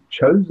wouldn't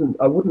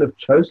have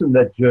chosen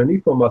that journey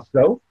for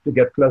myself to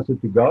get closer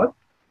to God,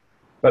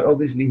 but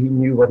obviously he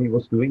knew what he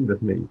was doing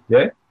with me,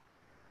 yeah?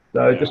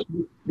 So just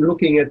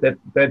looking at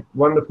that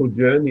wonderful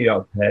journey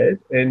I've had,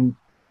 and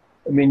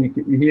I mean,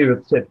 you hear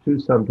it said too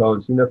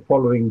sometimes, you know,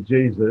 following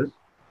Jesus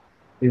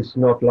is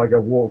not like a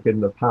walk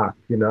in the park,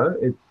 you know.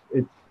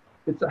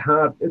 It's a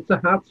hard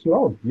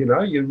slog, you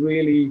know. You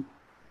really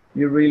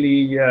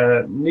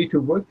need to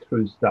work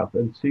through stuff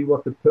and see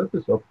what the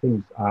purpose of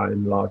things are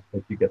in life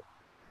that you get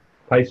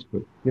faced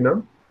with, you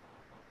know.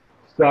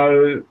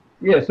 So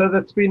yeah, so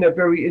that's been a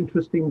very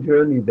interesting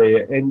journey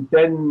there. And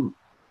then,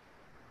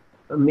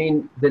 I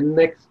mean, the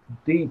next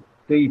deep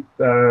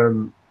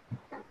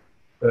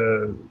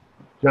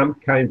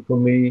jump came for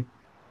me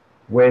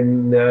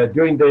when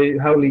during the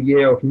Holy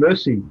Year of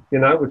Mercy, you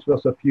know, which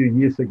was a few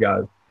years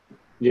ago.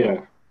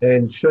 Yeah.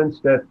 And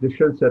the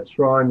Schoenstatt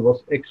Shrine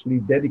was actually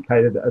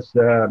dedicated as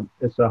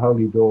a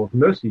Holy Door of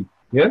Mercy.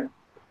 Yeah.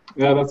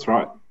 Yeah, that's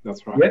right.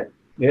 That's right. Yeah,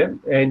 yeah.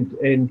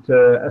 And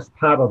as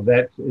part of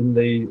that, in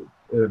the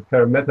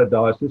Parramatta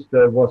Diocese,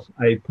 there was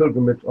a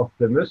pilgrimage of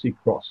the Mercy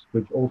Cross,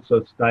 which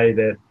also stayed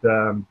at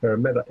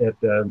Parramatta at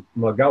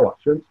Margoa,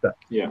 Schoenstatt.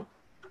 Yeah.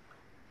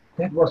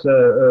 That was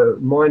a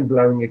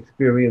mind-blowing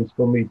experience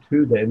for me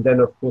too. There, and then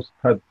of course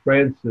Pope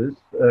Francis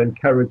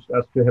encouraged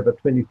us to have a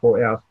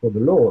 24 hours for the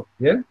Lord.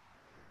 Yeah.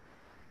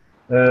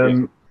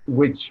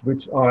 Which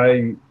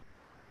I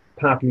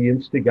partly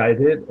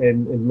instigated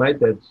and made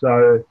that.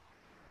 So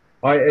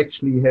I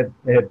actually had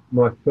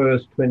my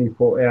first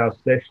 24-hour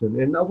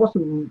session, and I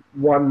wasn't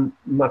one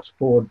much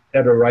for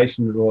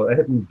adoration, or I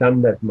hadn't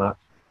done that much.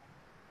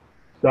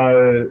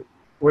 So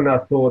when I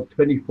thought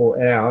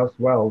 24 hours,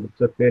 well,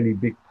 it's a fairly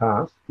big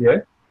task,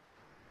 yeah.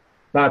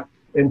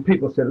 And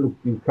people said, look,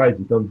 you're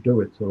crazy, don't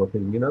do it, sort of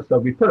thing, you know. So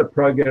we put a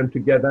program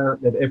together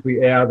that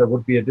every hour there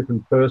would be a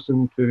different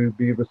person to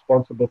be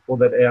responsible for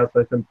that hour,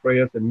 so some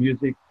prayers and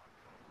music.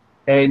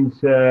 And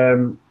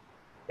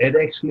it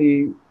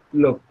actually,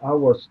 look, I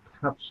was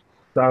touched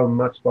so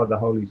much by the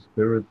Holy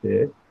Spirit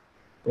there.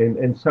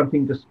 And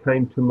something just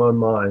came to my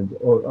mind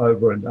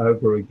over and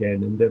over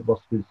again. And that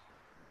was this,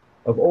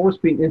 I've always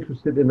been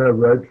interested in a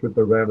road trip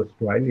around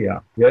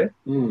Australia, yeah?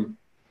 Mm.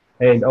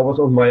 And I was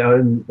on my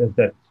own at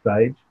that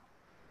stage.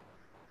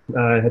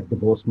 I had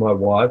divorced my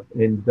wife,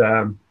 and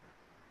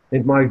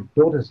And my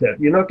daughter said,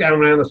 "You're not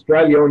going around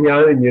Australia on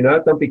your own, you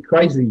know, don't be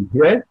crazy."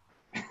 Yeah.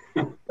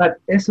 But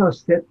as I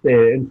sat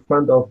there in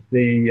front of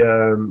the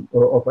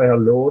of our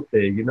Lord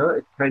there, you know,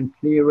 it came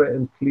clearer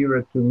and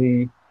clearer to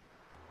me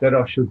that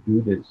I should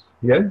do this.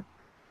 Yeah.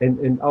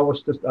 And I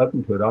was just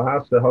open to it. I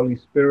asked the Holy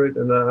Spirit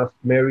and I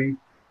asked Mary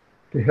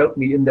to help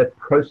me in that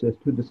process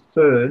to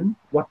discern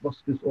what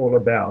was this all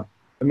about.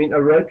 I mean,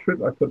 a road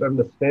trip I could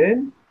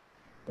understand.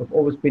 I've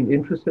always been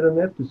interested in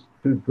that,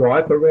 to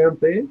drive around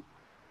there.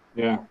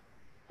 Yeah.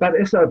 But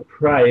as I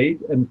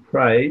prayed and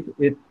prayed,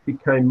 it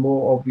became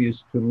more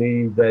obvious to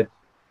me that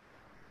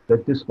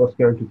this was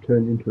going to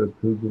turn into a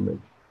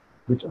pilgrimage,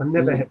 which I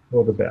never had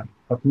thought about.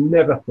 I've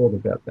never thought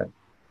about that.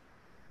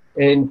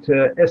 And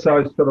as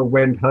I sort of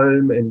went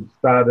home and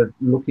started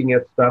looking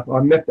at stuff, I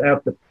mapped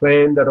out the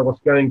plan that I was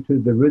going to,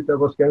 the route I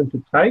was going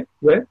to take.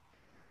 Yeah?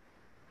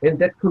 And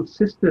that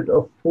consisted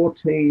of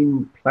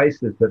 14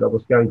 places that I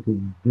was going to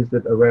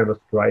visit around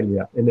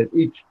Australia. And at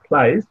each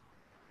place,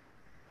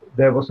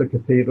 there was a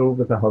cathedral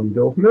with a Holy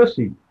Door of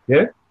Mercy.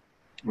 Yeah?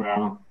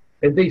 Wow.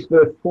 And these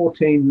were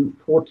 14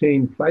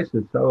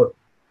 places. So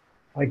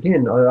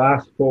again, I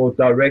asked for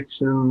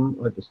direction,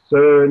 I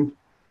discerned,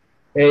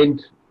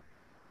 and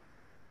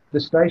the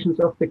Stations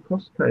of the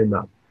Cross came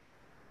up.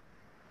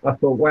 I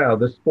thought, wow,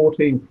 there's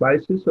 14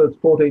 places, so it's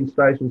 14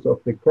 Stations of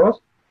the Cross.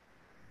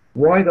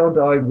 Why don't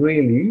I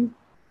really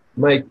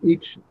make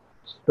each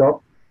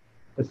stop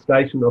a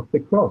Station of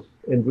the Cross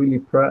and really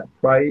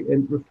pray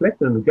and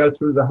reflect and go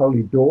through the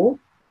Holy Door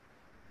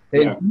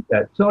and do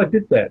that? So I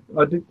did that.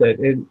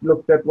 And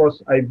look, that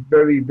was a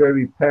very,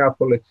 very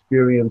powerful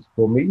experience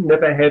for me,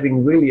 never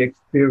having really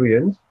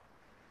experienced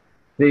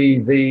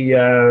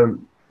the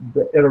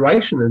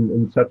adoration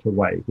in such a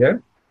way, yeah?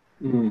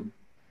 Mm.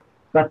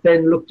 But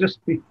then, look,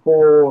 just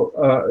before,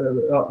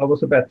 I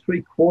was about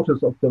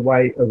 3/4 of the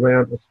way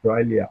around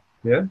Australia,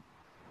 yeah?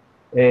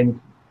 And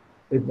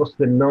it was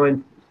the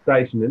 9th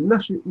station, and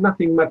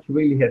nothing much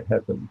really had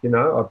happened, you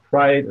know? I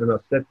prayed, and I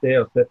sat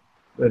there,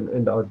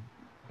 and I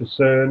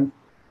discerned.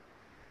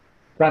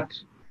 But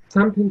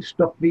something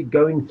stopped me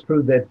going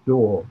through that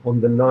door on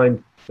the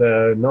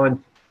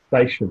 9th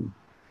station.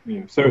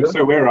 Yeah.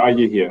 So where are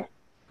you here?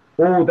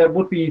 Oh, that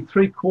would be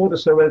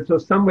 3/4. So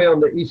somewhere on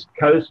the east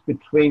coast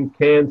between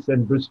Cairns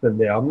and Brisbane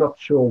there. I'm not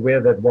sure where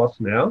that was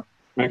now.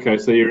 Okay,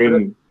 so you're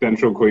in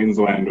central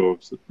Queensland or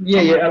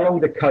yeah, along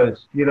the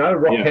coast, you know,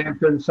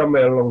 Rockhampton,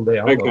 somewhere along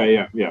there.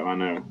 Okay, yeah, I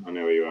know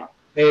where you are.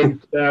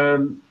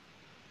 And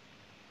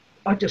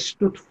I just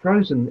stood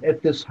frozen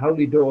at this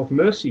Holy Door of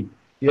Mercy.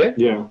 Yeah?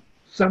 Yeah.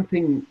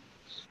 Something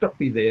stopped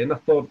me there, and I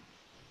thought,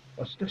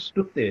 I just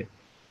stood there.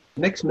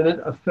 Next minute,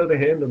 I felt a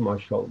hand on my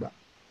shoulder.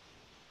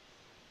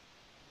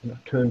 And I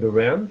turned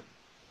around,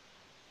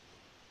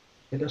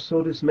 and I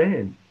saw this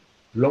man,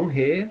 long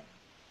hair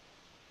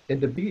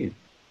and a beard,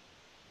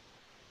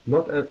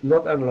 not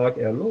unlike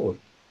our Lord.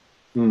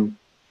 Mm.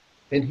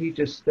 And he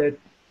just said,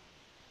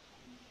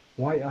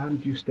 "Why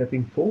aren't you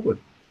stepping forward?"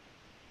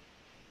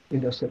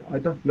 And I said, "I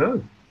don't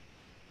know."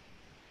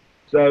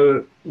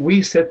 So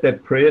we said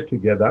that prayer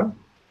together,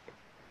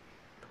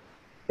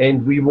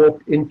 and we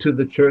walked into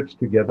the church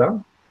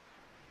together.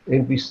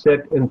 And we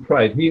sat and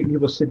prayed. He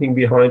was sitting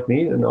behind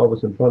me, and I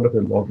was in front of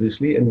him,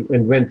 obviously, and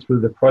went through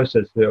the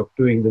process there of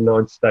doing the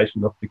 9th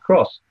Station of the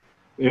Cross,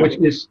 which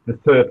is the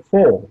 3rd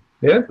fall.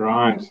 Yeah?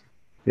 Right.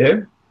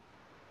 Yeah?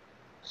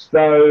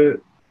 So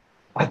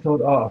I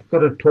thought, I've got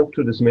to talk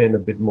to this man a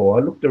bit more.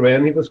 I looked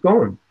around, he was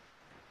gone.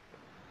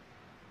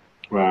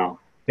 Wow.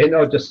 And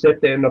I just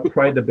sat there and I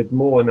prayed a bit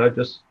more, and I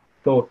just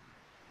thought,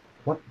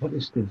 what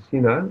is this,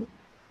 you know?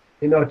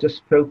 And I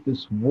just felt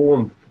this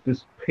warmth,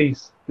 this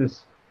peace,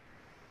 this,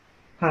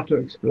 hard to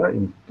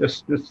explain,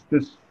 this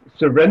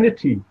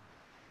serenity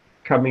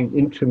coming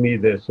into me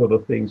there, sort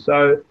of thing.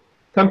 So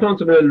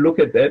sometimes when I look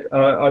at that,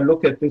 I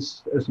look at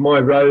this as my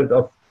road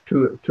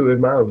to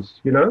Emmaus,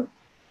 you know?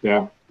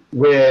 Yeah.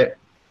 Where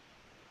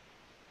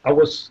I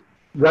was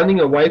running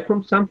away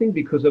from something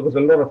because there was a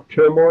lot of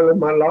turmoil in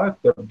my life.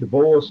 Got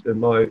divorced and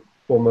my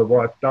former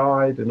wife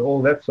died and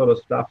all that sort of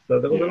stuff. So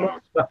there was a lot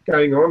of stuff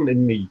going on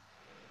in me.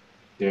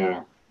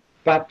 Yeah.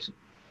 But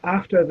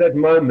after that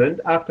moment,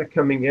 after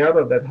coming out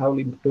of that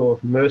Holy Door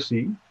of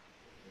Mercy,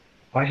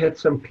 I had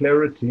some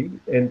clarity,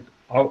 and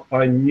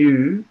I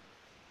knew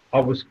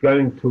I was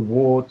going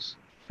towards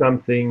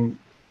something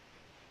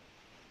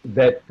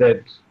that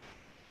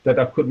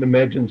I couldn't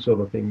imagine, sort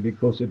of thing,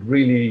 because it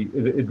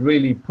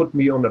really put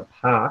me on a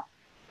path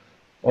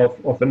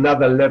of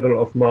another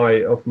level of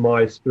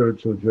my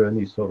spiritual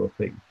journey, sort of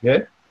thing.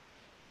 Yeah.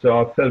 So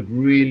I felt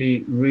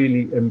really,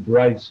 really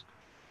embraced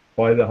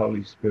by the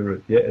Holy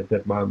Spirit, at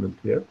that moment,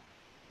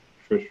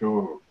 For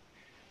sure.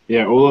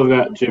 Yeah, all of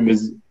that, Jim,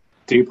 is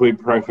deeply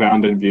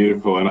profound and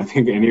beautiful, and I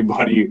think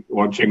anybody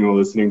watching or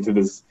listening to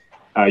this,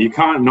 you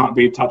can't not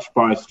be touched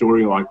by a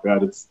story like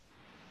that.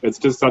 It's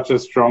just such a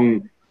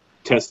strong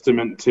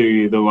testament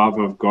to the love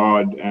of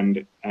God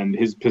and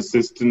His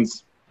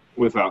persistence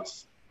with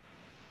us.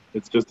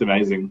 It's just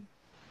amazing.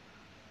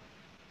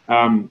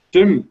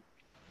 Jim,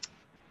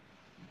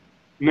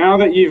 now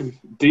that you've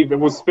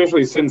well,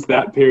 especially since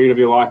that period of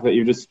your life that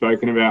you've just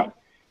spoken about,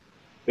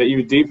 that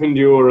you've deepened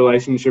your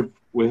relationship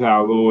with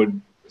our Lord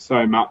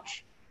so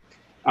much,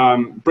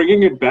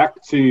 bringing it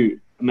back to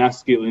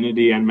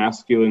masculinity and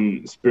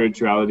masculine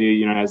spirituality,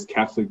 you know, as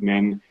Catholic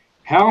men,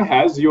 how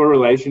has your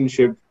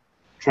relationship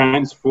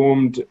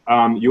transformed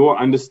your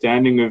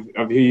understanding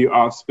of who you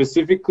are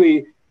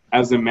specifically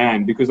as a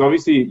man? Because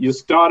obviously you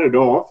started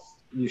off,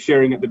 you're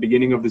sharing at the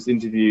beginning of this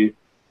interview,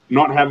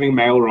 not having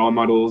male role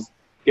models,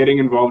 getting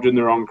involved in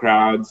the wrong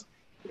crowds,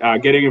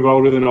 getting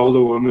involved with an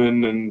older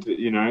woman, and,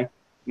 you know,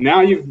 now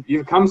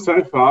you've come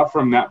so far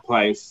from that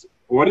place.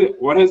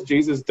 What has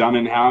Jesus done,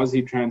 and how has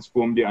he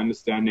transformed your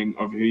understanding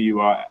of who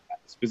you are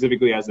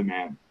specifically as a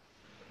man?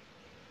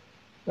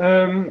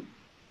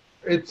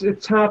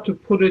 It's hard to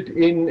put it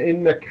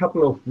in a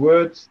couple of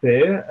words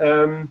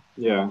there.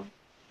 Yeah.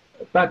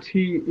 But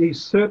he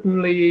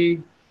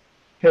certainly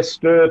has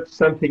stirred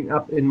something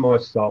up in my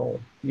soul.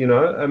 You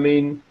know, I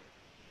mean,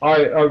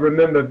 I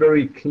remember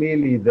very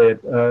clearly that,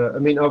 I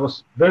mean, I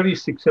was very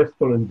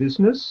successful in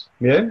business.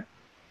 Yeah.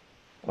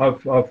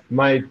 I've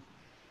made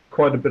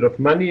quite a bit of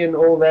money and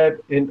all that,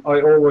 and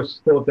I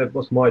always thought that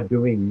was my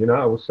doing. You know,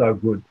 I was so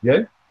good.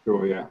 Yeah.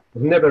 Sure. Yeah.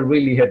 I've never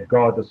really had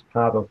God as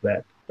part of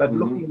that. But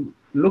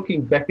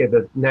looking back at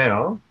it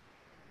now,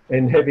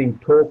 and having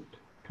talked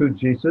to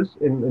Jesus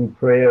in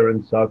prayer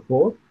and so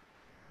forth,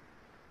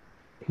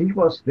 he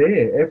was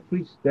there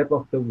every step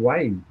of the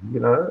way, you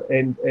know,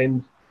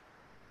 and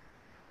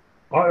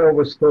I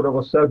always thought I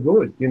was so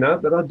good, you know,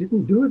 but I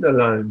didn't do it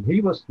alone. He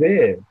was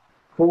there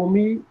for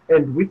me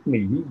and with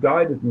me. He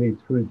guided me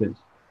through this.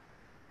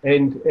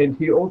 And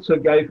he also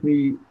gave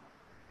me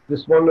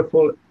this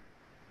wonderful,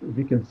 if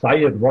you can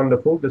say it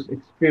wonderful, this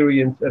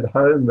experience at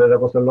home where there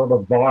was a lot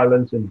of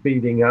violence and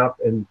beating up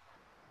and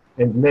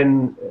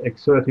men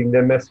exerting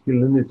their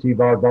masculinity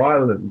by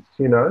violence,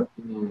 you know.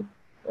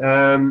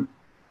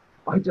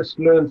 I just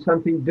learned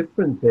something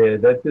different there,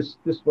 that this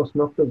was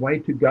not the way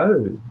to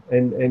go.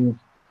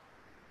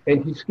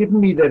 And he's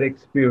given me that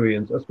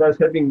experience. I suppose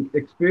having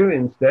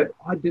experienced that,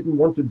 I didn't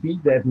want to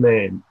be that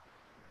man.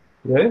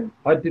 Yeah,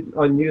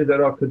 I knew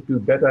that I could do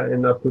better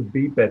and I could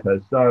be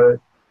better. So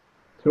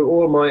through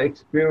all my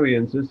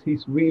experiences,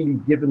 he's really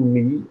given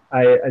me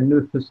a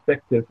new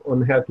perspective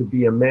on how to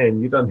be a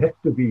man. You don't have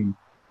to be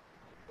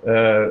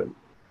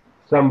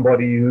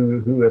somebody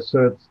who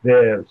asserts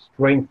their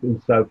strength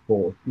and so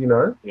forth, you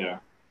know. Yeah.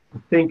 I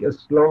think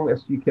as long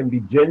as you can be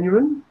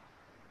genuine,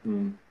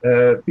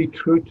 be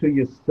true to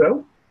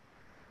yourself,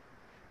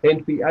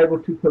 and be able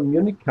to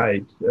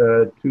communicate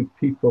to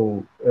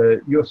people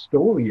your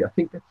story. I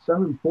think that's so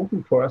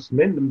important for us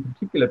men in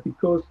particular,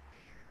 because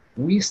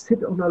we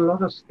sit on a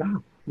lot of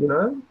stuff, you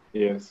know.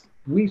 Yes.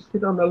 We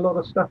sit on a lot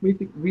of stuff.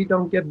 We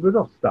don't get rid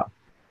of stuff.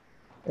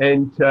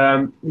 And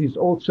he's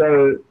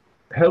also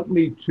helped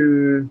me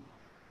to,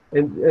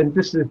 and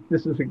this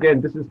is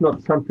again, this is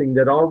not something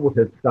that I would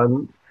have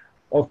done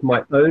off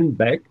my own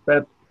back,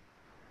 but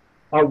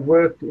I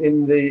worked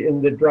in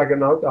the drug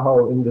and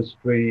alcohol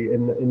industry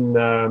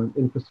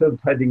in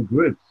facilitating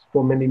groups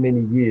for many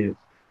years,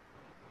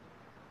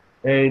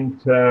 and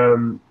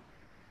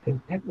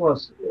that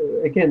was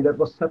that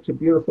was such a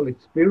beautiful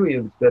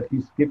experience that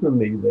he's given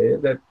me there.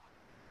 That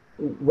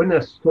when I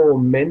saw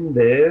men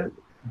there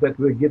that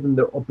were given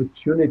the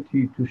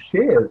opportunity to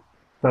share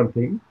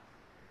something,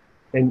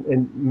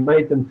 and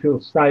made them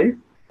feel safe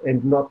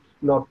and not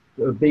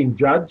being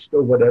judged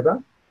or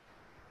whatever.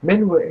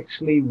 Men were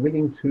actually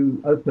willing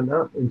to open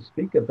up and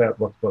speak about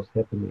what was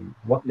happening,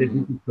 what their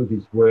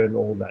difficulties were, and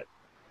all that.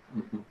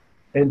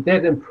 And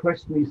that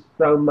impressed me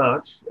so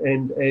much,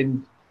 and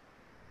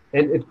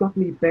it got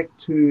me back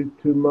to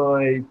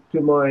my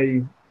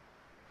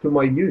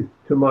youth,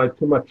 to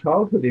my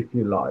childhood, if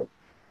you like,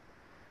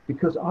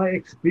 because I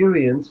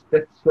experienced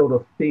that sort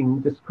of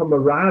thing, this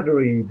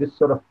camaraderie, this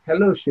sort of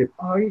fellowship.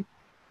 I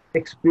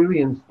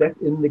experienced that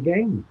in the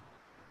game.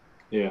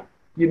 Yeah.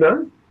 You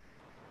know?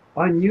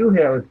 I knew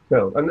how it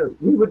felt. And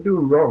we were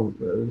doing wrong.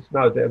 There's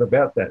no doubt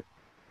about that.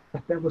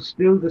 But there was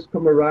still this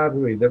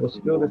camaraderie. There was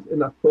still this,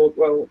 and I thought,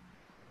 well,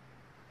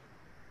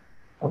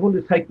 I want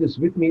to take this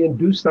with me and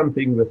do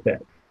something with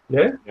that.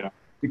 Yeah? Yeah.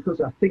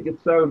 Because I think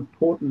it's so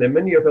important. And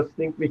many of us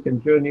think we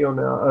can journey on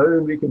our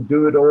own. We can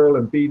do it all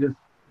and be this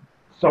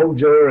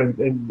soldier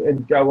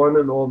and go on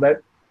and all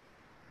that.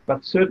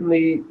 But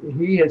certainly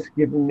he has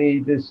given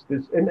me this.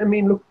 And I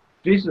mean, look,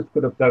 Jesus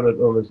could have done it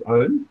on his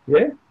own.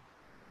 Yeah?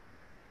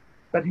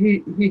 But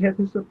he had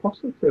his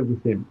apostles there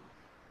with him.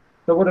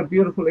 So what a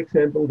beautiful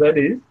example that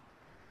is.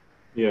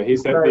 Yeah, he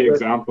set the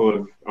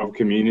example of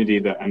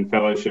community and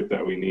fellowship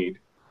that we need.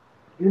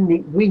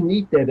 We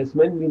need that as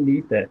men. We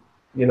need that,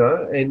 you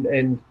know,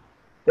 and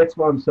that's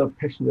why I'm so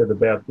passionate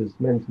about this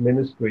men's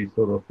ministry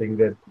sort of thing.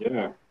 That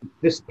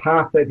this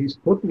path that he's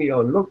put me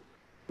on. Look,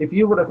 if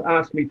you would have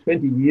asked me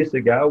 20 years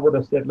ago, I would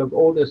have said, look,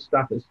 all this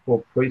stuff is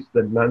for priests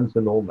and nuns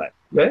and all that.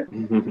 Yeah,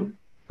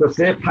 because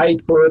they're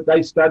paid for it,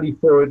 they study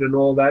for it, and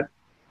all that.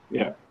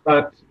 Yeah.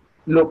 But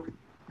look,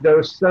 there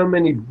are so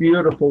many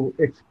beautiful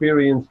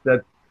experiences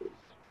that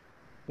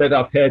that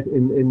I've had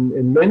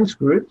in men's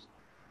groups,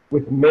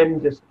 with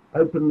men just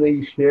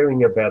openly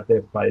sharing about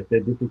their faith, their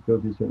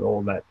difficulties and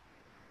all that.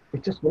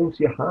 It just warms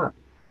your heart,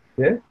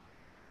 yeah?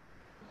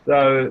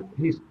 So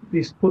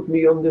he's put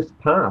me on this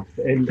path,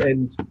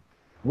 and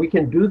we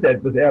can do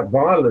that without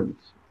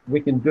violence.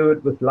 We can do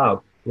it with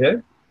love, yeah?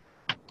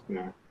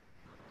 Yeah.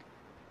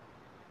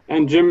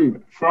 And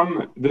Jim,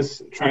 from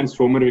this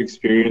transformative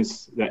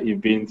experience that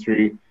you've been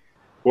through,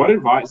 what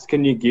advice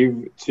can you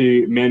give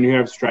to men who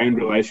have strained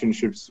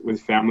relationships with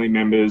family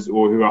members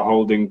or who are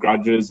holding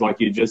grudges?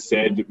 Like you just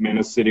said, men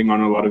are sitting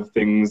on a lot of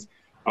things.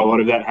 A lot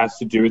of that has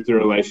to do with the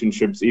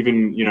relationships,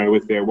 even, you know,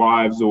 with their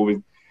wives or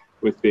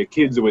with their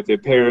kids or with their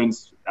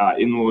parents,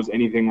 in-laws,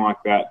 anything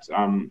like that.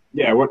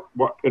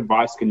 What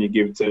advice can you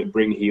give to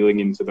bring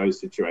healing into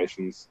those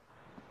situations?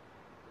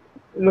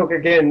 Look,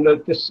 again,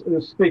 just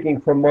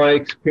speaking from my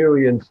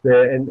experience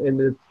there,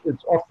 and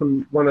it's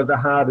often one of the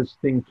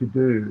hardest things to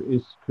do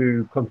is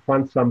to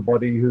confront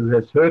somebody who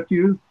has hurt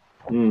you.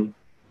 And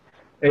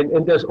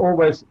there's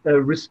always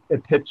a risk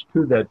attached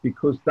to that,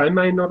 because they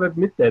may not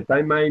admit that.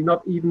 They may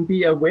not even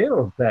be aware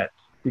of that,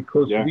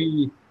 because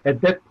we, at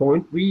that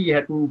point, we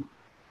hadn't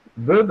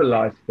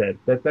verbalized that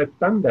they've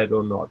done that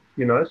or not,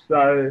 you know.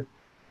 So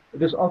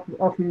there's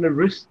often a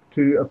risk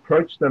to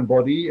approach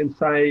somebody and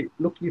say,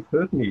 look, you've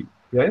hurt me,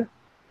 yeah?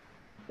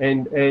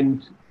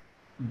 And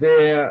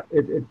there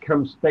it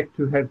comes back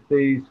to have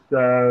these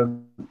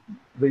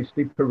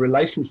deeper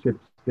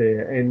relationships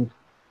there and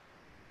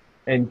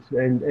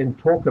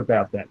talk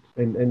about that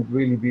and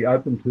really be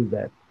open to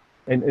that.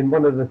 And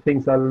one of the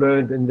things I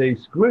learned in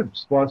these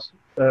groups was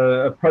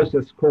a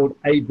process called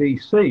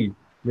ABC,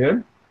 yeah?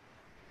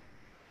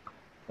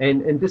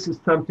 And this is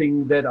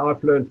something that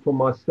I've learned for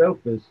myself,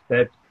 is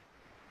that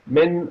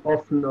men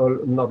often,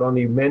 or not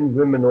only men,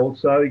 women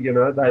also, you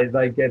know,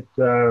 they get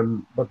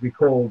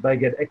they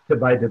get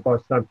activated by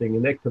something,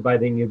 an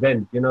activating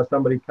event. You know,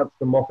 somebody cuts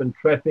them off in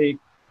traffic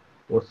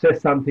or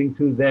says something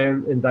to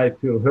them and they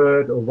feel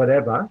hurt or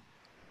whatever.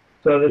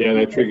 So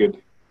they're triggered.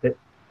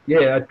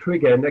 A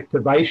trigger, an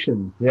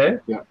activation, yeah?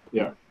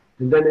 Yeah.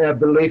 And then our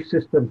belief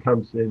system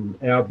comes in,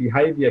 our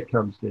behavior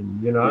comes in,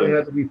 you know,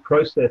 how do we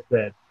process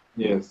that?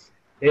 Yes.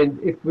 And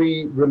if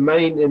we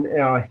remain in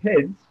our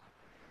heads,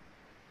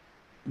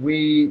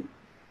 we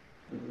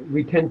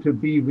tend to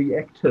be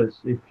reactors,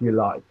 if you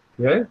like,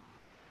 yeah,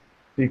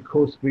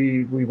 because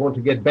we want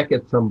to get back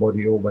at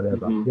somebody or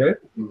whatever,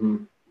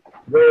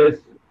 Whereas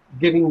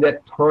giving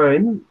that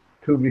time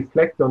to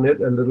reflect on it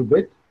a little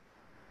bit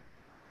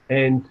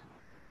and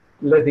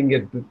letting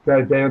it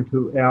go down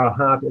to our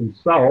heart and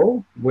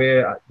soul,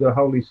 where the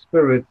Holy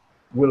Spirit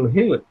will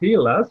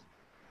heal us.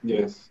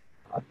 Yes.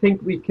 I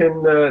think we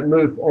can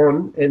move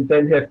on and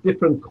then have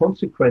different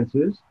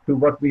consequences to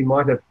what we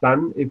might have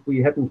done if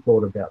we hadn't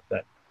thought about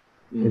that.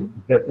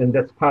 And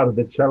that's part of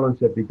the challenge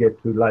that we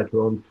get to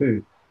later on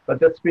too. But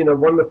that's been a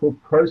wonderful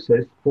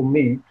process for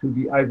me to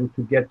be able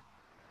to get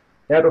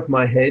out of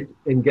my head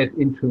and get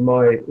into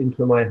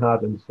my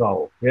heart and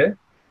soul. Yeah.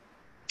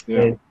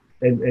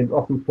 And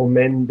often for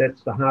men,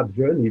 that's the hard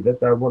journey that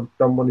they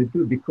don't want to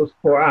do, because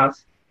for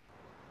us,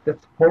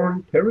 that's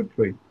foreign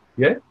territory.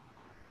 Yeah.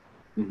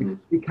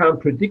 We can't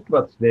predict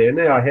what's there in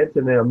our heads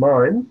and our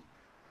minds.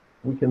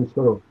 We can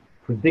sort of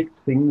predict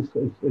things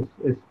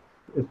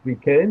as we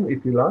can,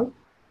 if you like.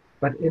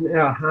 But in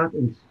our heart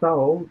and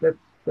soul,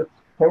 that's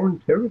foreign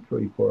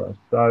territory for us.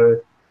 So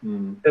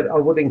that I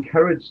would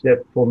encourage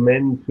that for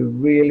men to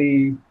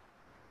really,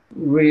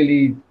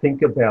 really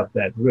think about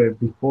that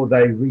before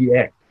they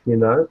react, you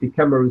know,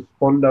 become a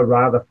responder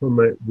rather from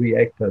a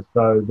reactor.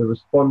 So the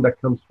responder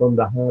comes from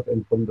the heart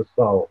and from the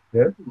soul.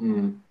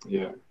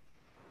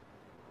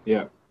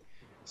 Yeah.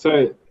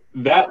 So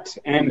that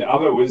and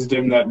other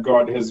wisdom that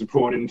God has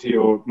poured into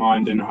your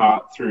mind and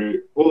heart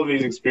through all of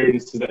these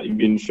experiences that you've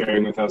been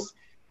sharing with us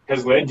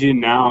has led you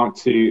now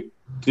to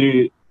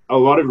do a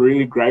lot of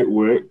really great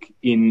work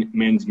in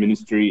men's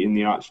ministry in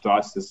the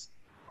Archdiocese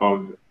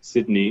of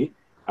Sydney.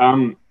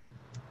 Can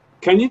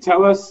you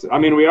tell us, I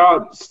mean, we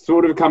are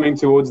sort of coming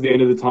towards the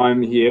end of the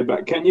time here,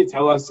 but can you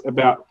tell us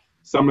about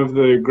some of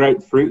the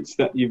great fruits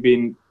that you've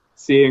been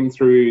seeing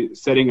through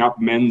setting up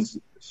men's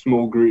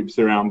small groups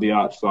around the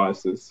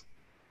Archdiocese?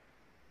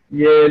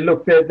 Yeah,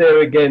 look,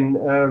 there again,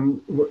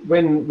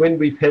 when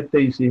we've had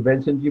these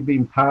events, and you've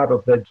been part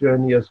of that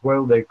journey as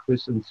well there,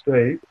 Chris and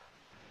Steve,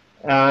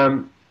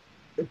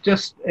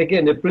 just,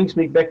 again, it brings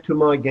me back to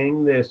my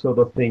gang there sort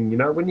of thing. You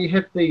know, when you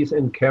have these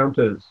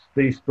encounters,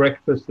 these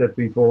breakfasts that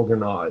we've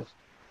organised,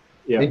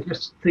 and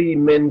just see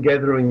men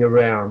gathering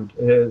around,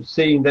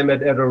 seeing them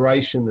at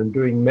adoration and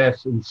doing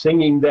mass and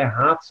singing their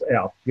hearts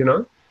out, you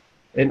know,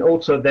 and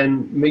also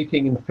then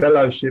meeting in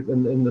fellowship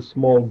in the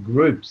small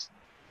groups,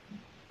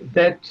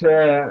 that's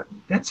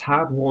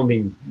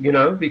heartwarming, you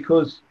know,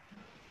 because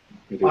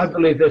I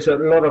believe there's a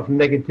lot of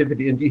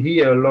negativity, and you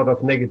hear a lot of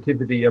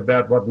negativity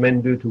about what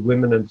men do to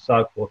women and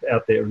so forth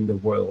out there in the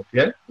world,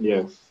 yeah?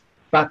 Yes.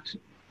 But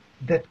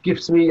that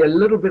gives me a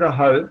little bit of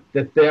hope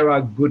that there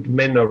are good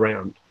men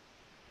around.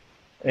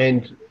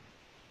 And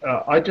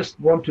I just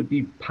want to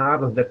be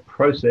part of that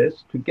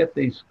process to get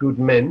these good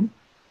men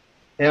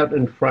out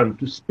in front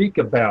to speak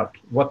about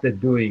what they're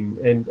doing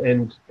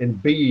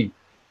and be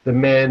the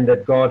man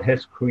that God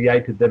has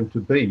created them to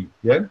be.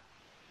 Yeah.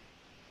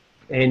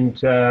 And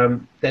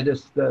that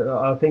is,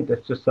 I think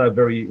that's just so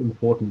very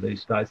important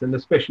these days. And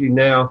especially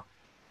now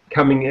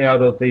coming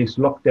out of these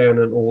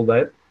lockdown and all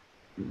that,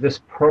 there's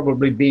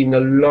probably been a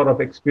lot of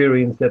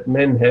experience that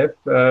men have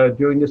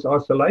during this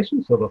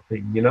isolation sort of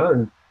thing, you know,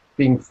 and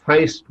being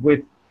faced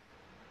with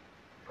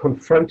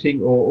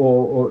confronting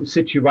or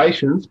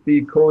situations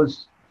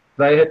because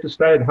they had to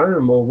stay at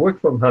home or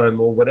work from home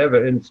or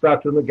whatever and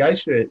start to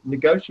negotiate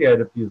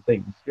a few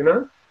things, you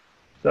know.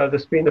 So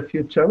there's been a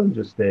few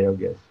challenges there, I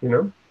guess, you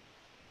know.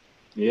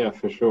 Yeah,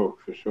 for sure,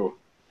 for sure.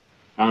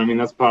 I mean,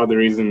 that's part of the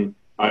reason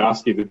I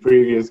asked you the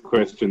previous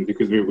question,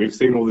 because we've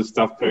seen all this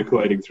stuff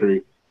percolating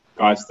through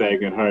guys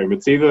staying at home.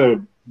 It's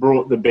either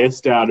brought the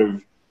best out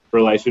of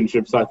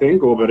relationships, I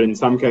think, but in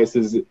some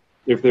cases,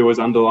 if there was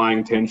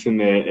underlying tension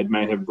there, it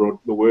may have brought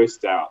the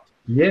worst out.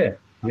 Yeah.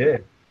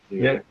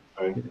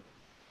 So,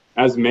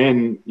 as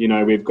men, you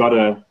know, we've got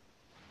to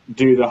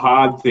do the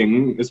hard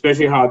thing,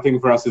 especially hard thing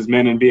for us as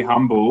men, and be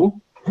humble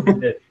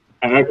and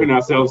open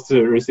ourselves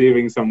to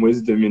receiving some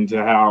wisdom into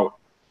how,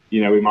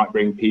 you know, we might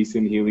bring peace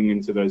and healing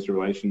into those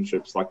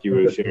relationships, like you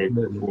were sharing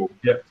before.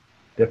 Yeah,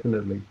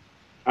 definitely.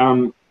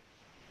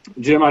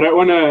 Jim, I don't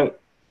want to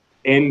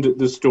end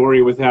the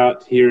story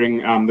without hearing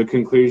the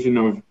conclusion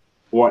of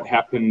what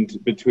happened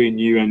between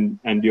you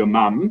and your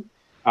mum.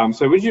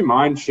 So would you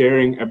mind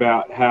sharing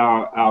about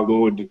how our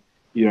Lord,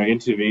 you know,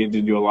 intervened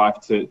in your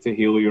life to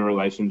heal your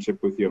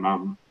relationship with your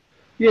mum?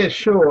 Yeah,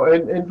 sure.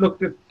 And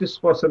look,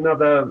 this was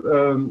another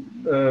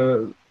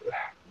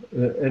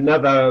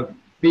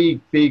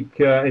big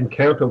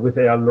encounter with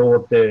our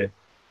Lord there,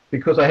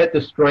 because I had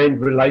this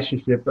strained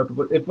relationship, but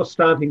it was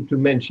starting to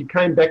mend. She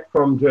came back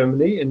from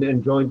Germany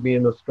and joined me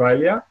in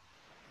Australia.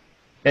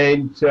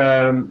 And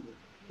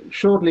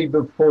shortly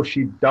before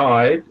she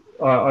died,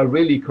 I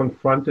really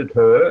confronted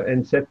her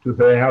and said to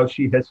her how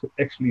she has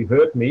actually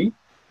hurt me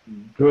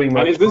during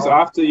my. And is this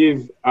after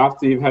you've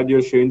had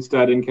your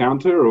Schoenstatt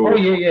encounter, or? Oh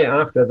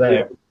yeah, after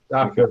that,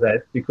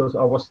 that, because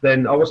I was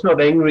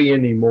not angry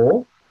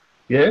anymore.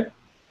 Yeah.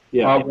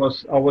 Yeah. I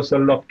was a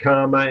lot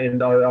calmer,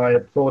 and I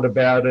had thought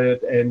about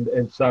it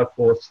and so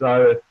forth.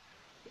 So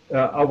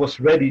I was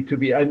ready to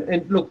be.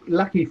 And look,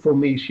 lucky for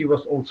me, she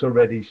was also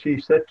ready. She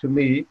said to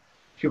me,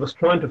 she was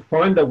trying to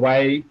find a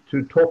way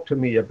to talk to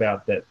me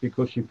about that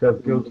because she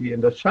felt guilty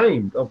and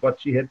ashamed of what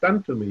she had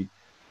done to me.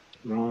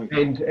 Right.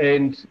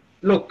 And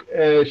look,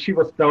 she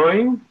was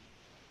dying,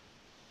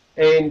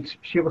 and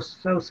she was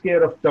so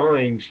scared of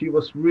dying. She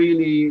was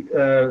really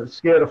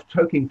scared of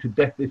choking to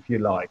death, if you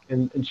like,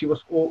 and she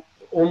was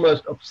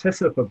almost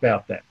obsessive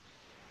about that.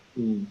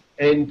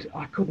 And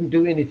I couldn't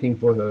do anything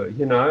for her,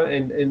 you know,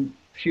 and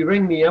she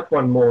rang me up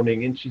one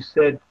morning and she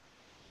said,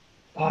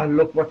 "Oh,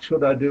 look, what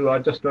should I do? I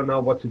just don't know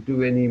what to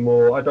do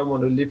anymore. I don't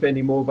want to live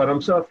anymore, but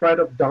I'm so afraid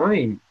of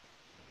dying."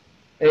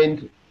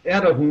 And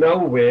out of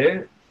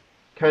nowhere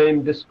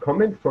came this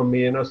comment from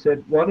me, and I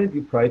said, "Why don't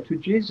you pray to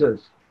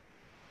Jesus?"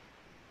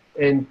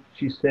 And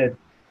she said,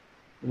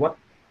 "What?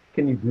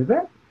 Can you do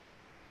that?"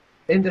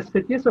 And I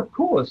said, "Yes, of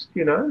course,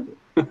 you know."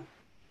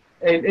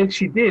 And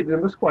she did, and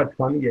it was quite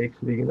funny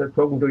actually, you know,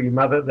 talking to your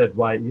mother that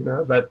way, you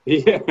know. But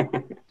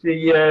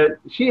yeah,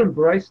 she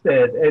embraced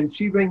that, and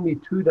she rang me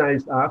 2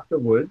 days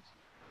afterwards,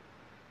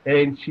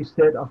 and she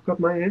said, "I've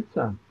got my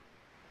answer.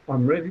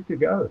 I'm ready to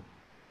go."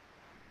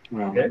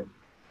 Wow. Okay?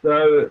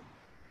 So,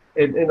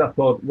 and I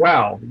thought,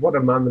 wow, what a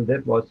moment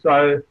that was.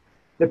 So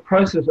the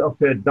process of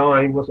her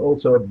dying was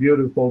also a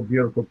beautiful,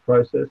 beautiful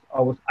process.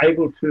 I was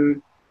able to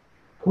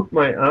put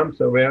my arms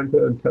around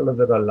her and tell her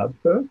that I loved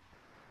her.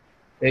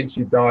 And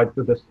she died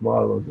with a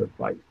smile on her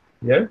face.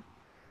 Yeah?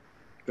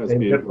 That's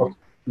and beautiful. That was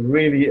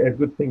really a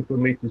good thing for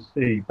me to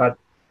see. But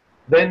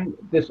then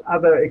this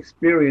other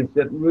experience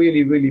that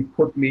really, really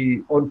put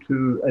me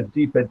onto a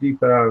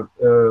deeper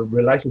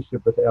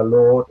relationship with our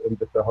Lord and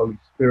with the Holy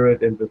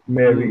Spirit and with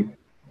Mary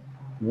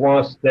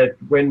was that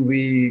when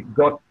we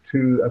got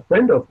to a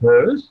friend of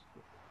hers,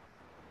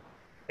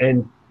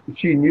 and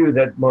she knew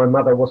that my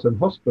mother was in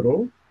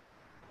hospital,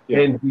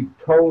 and we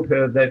told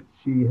her that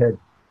she had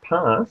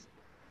passed,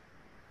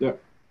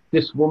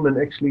 this woman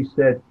actually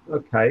said,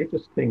 "Okay,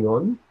 just hang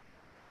on."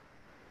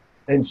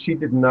 And she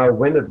didn't know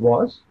when it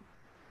was.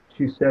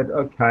 She said,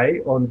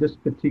 "Okay, on this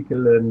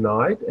particular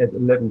night at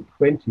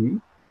 11:20,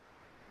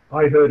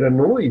 I heard a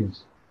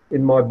noise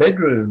in my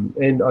bedroom,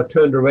 and I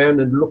turned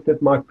around and looked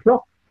at my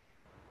clock,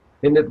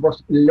 and it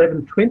was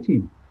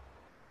 11:20.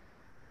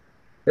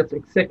 That's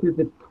exactly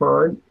the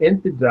time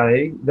and the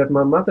day that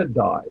my mother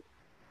died."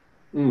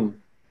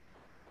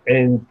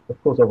 And of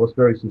course, I was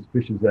very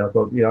suspicious. I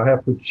thought, you know, how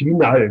could she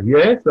know?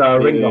 Yeah. So I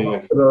rang the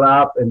hospital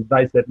up, and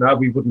they said, "No,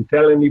 we wouldn't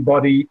tell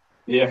anybody."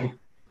 Yeah.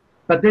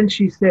 But then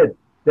she said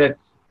that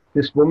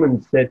this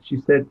woman said, she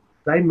said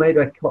they made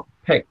a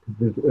pact,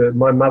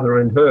 my mother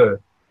and her,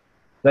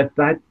 that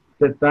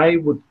they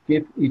would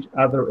give each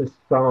other a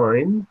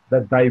sign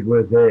that they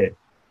were there.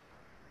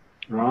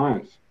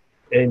 Right.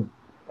 And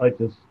I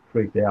just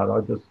freaked out.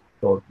 I just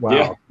thought, wow,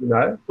 Yeah. you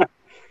know,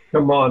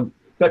 come on,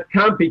 that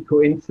can't be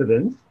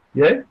coincidence,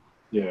 yeah?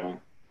 Yeah.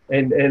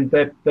 And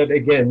that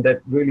again,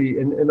 that really,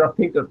 and I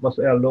think that was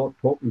our Lord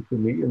talking to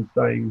me and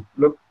saying,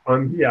 look,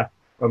 I'm here,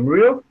 I'm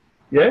real,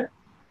 yeah,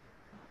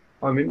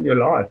 I'm in your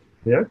life,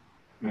 yeah,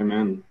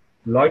 Amen.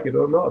 like it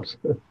or not.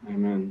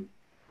 Amen.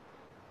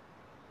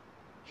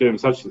 Jim,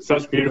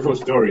 such beautiful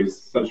stories.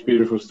 Such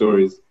beautiful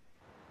stories.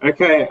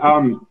 Okay.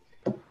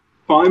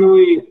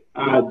 Finally,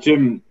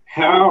 Jim,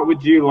 how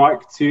would you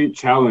like to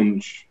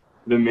challenge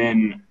the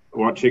men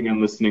watching and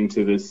listening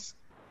to this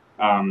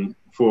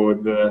for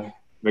the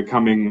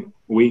coming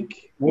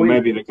week, or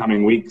maybe the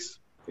coming weeks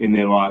in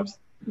their lives?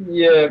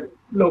 Yeah,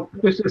 look,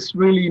 this is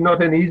really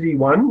not an easy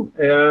one.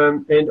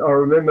 And I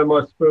remember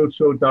my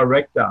spiritual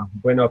director,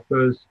 when I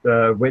first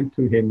went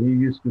to him, he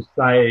used to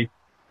say,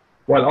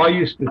 well, I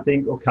used to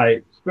think,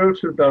 okay,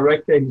 spiritual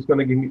director, he's going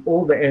to give me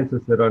all the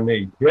answers that I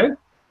need. Yeah?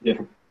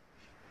 Yeah.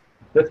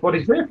 That's what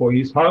he's there for.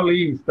 He's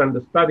holy, he's done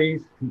the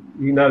studies,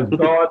 he knows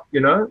God, you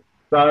know.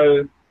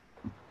 So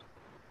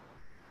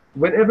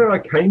whenever I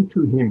came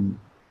to him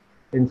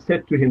and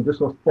said to him, this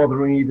was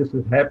bothering me, this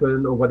has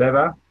happened or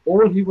whatever,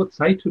 all he would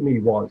say to me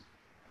was,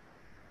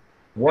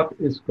 what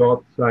is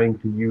God saying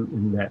to you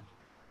in that?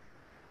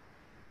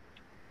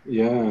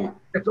 Yeah.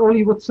 That's all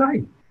he would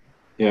say.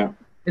 Yeah.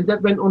 And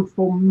that went on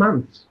for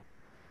months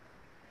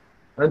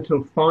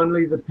until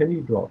finally the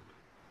penny dropped,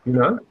 you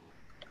know.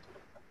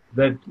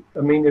 That, I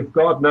mean, if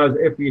God knows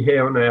every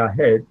hair on our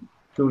head,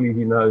 surely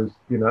he knows,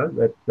 you know,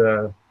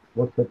 that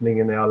what's happening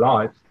in our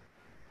lives,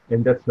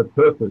 and that's the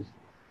purpose.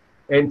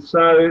 And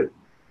so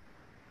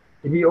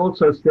he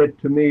also said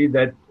to me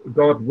that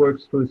God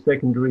works through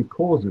secondary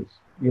causes,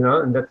 you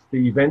know, and that's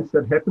the events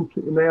that happen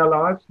in our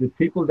lives, the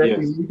people that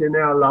we meet in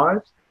our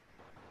lives.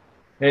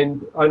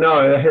 And I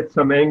know I had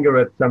some anger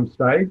at some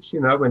stage,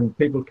 you know, when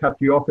people cut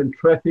you off in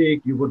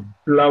traffic, you would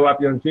blow up,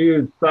 you know,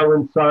 geez,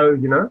 so-and-so,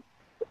 you know.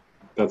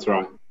 That's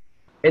right.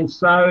 And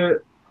so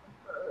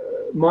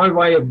my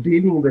way of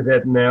dealing with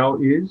that now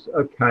is,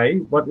 okay,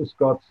 what is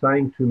God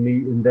saying to me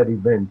in that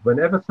event?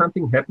 Whenever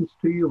something happens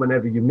to you,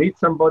 whenever you meet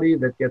somebody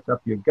that gets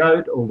up your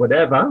goat or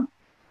whatever,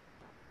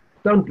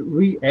 don't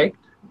react,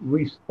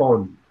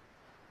 respond.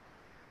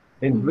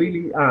 And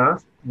really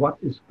ask, what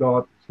is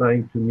God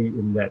saying to me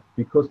in that?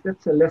 Because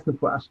that's a lesson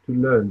for us to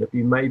learn, that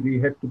we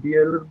maybe have to be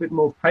a little bit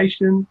more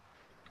patient.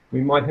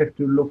 We might have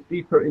to look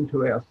deeper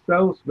into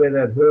ourselves, where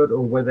that hurt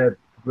or where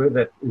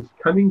that is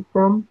coming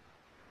from.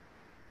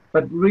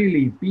 But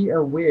really be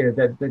aware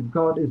that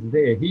God is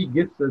there. He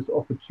gives us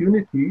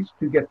opportunities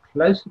to get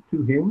closer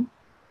to him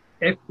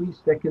every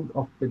second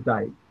of the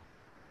day.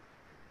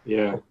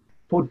 Yeah.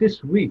 For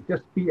this week,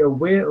 just be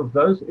aware of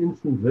those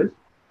instances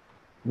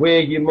where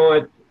you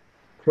might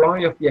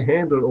fly off your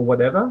handle or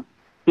whatever,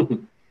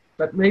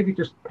 but maybe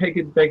just peg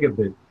it back a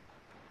bit.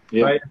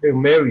 Yeah. Say Hail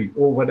Mary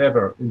or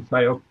whatever, and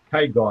say,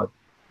 okay, God,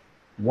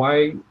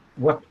 what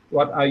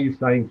are you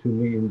saying to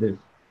me in this?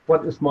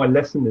 What is my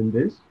lesson in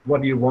this?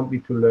 What do you want me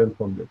to learn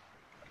from this?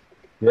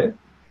 Yeah?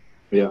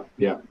 Yeah,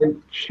 yeah.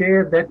 And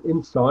share that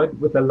insight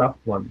with a loved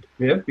one,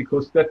 yeah?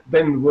 Because that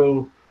then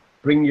will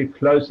bring you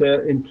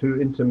closer into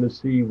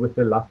intimacy with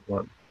the loved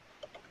one.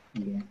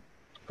 Yeah.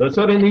 So it's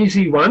not an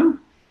easy one.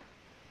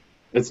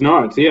 It's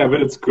not, yeah,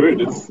 but it's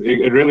good.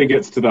 It really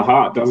gets to the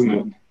heart, doesn't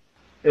it?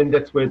 And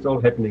that's where it's all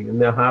happening, in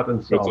their heart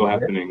and soul. It's all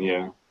happening,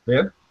 yeah.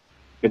 Yeah?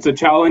 It's a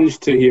challenge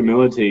to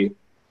humility.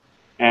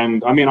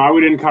 And, I mean, I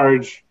would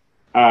encourage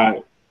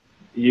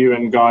you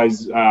and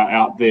guys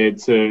out there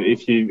to,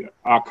 if you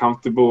are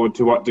comfortable,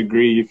 to what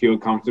degree you feel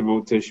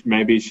comfortable, to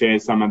maybe share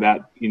some of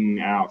that in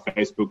our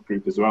Facebook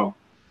group as well.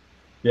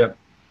 Yeah,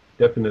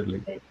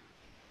 definitely.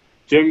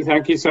 Jim,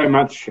 thank you so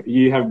much.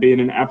 You have been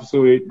an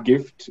absolute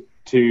gift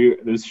to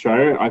this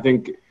show. I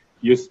think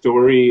your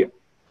story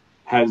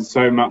has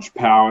so much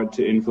power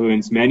to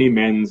influence many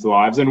men's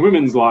lives and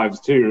women's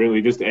lives too,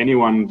 really, just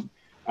anyone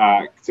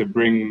to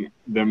bring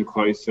them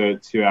closer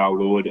to our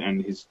Lord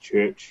and his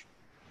church.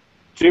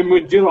 Jim,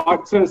 would you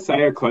like to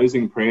say a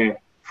closing prayer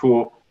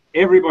for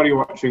everybody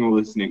watching or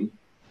listening?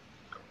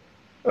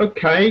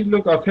 Okay,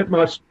 look, I've had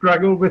my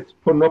struggle with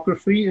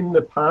pornography in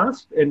the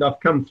past, and I've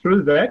come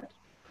through that.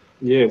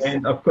 Yes.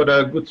 And I've got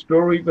a good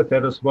story with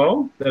that as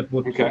well that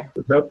would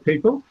help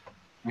people.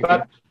 Okay.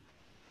 But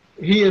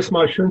here's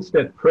my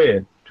Schoenstatt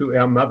prayer to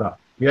our mother.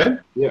 Yeah?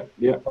 Yeah,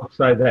 yeah. I'll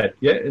say that.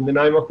 Yeah? In the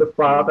name of the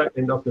Father,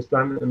 and of the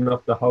Son, and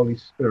of the Holy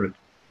Spirit.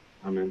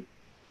 Amen.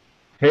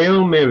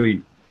 Hail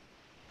Mary,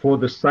 for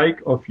the sake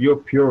of your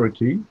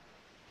purity,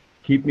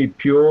 keep me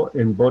pure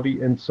in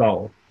body and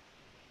soul.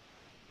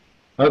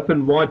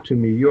 Open wide to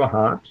me your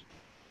heart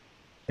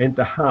and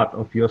the heart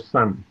of your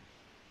Son.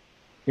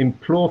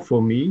 Implore for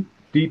me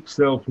deep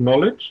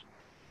self-knowledge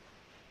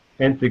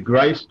and the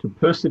grace to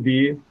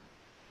persevere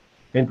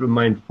and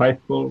remain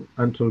faithful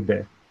until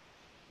death.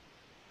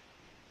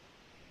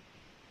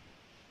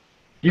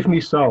 Give me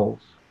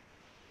souls.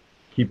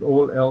 Keep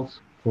all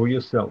else for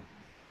yourself.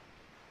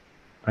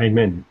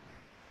 Amen.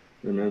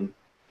 Amen.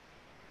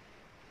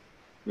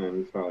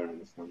 Amen, Father,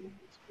 and the Son, and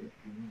the Spirit.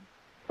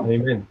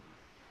 Amen.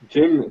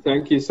 Jim,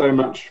 thank you so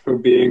much for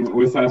being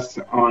with us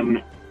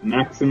on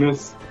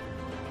Maximus.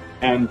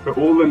 And for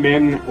all the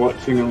men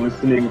watching and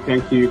listening,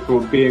 thank you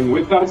for being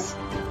with us.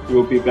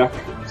 We'll be back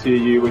to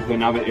you with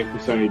another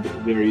episode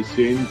very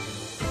soon.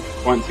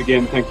 Once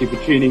again, thank you for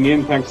tuning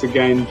in. Thanks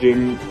again,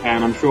 Jim,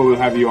 and I'm sure we'll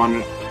have you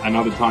on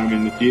another time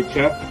in the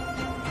future.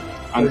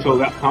 Until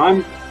that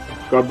time,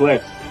 God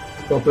bless.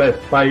 God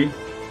bless. Bye.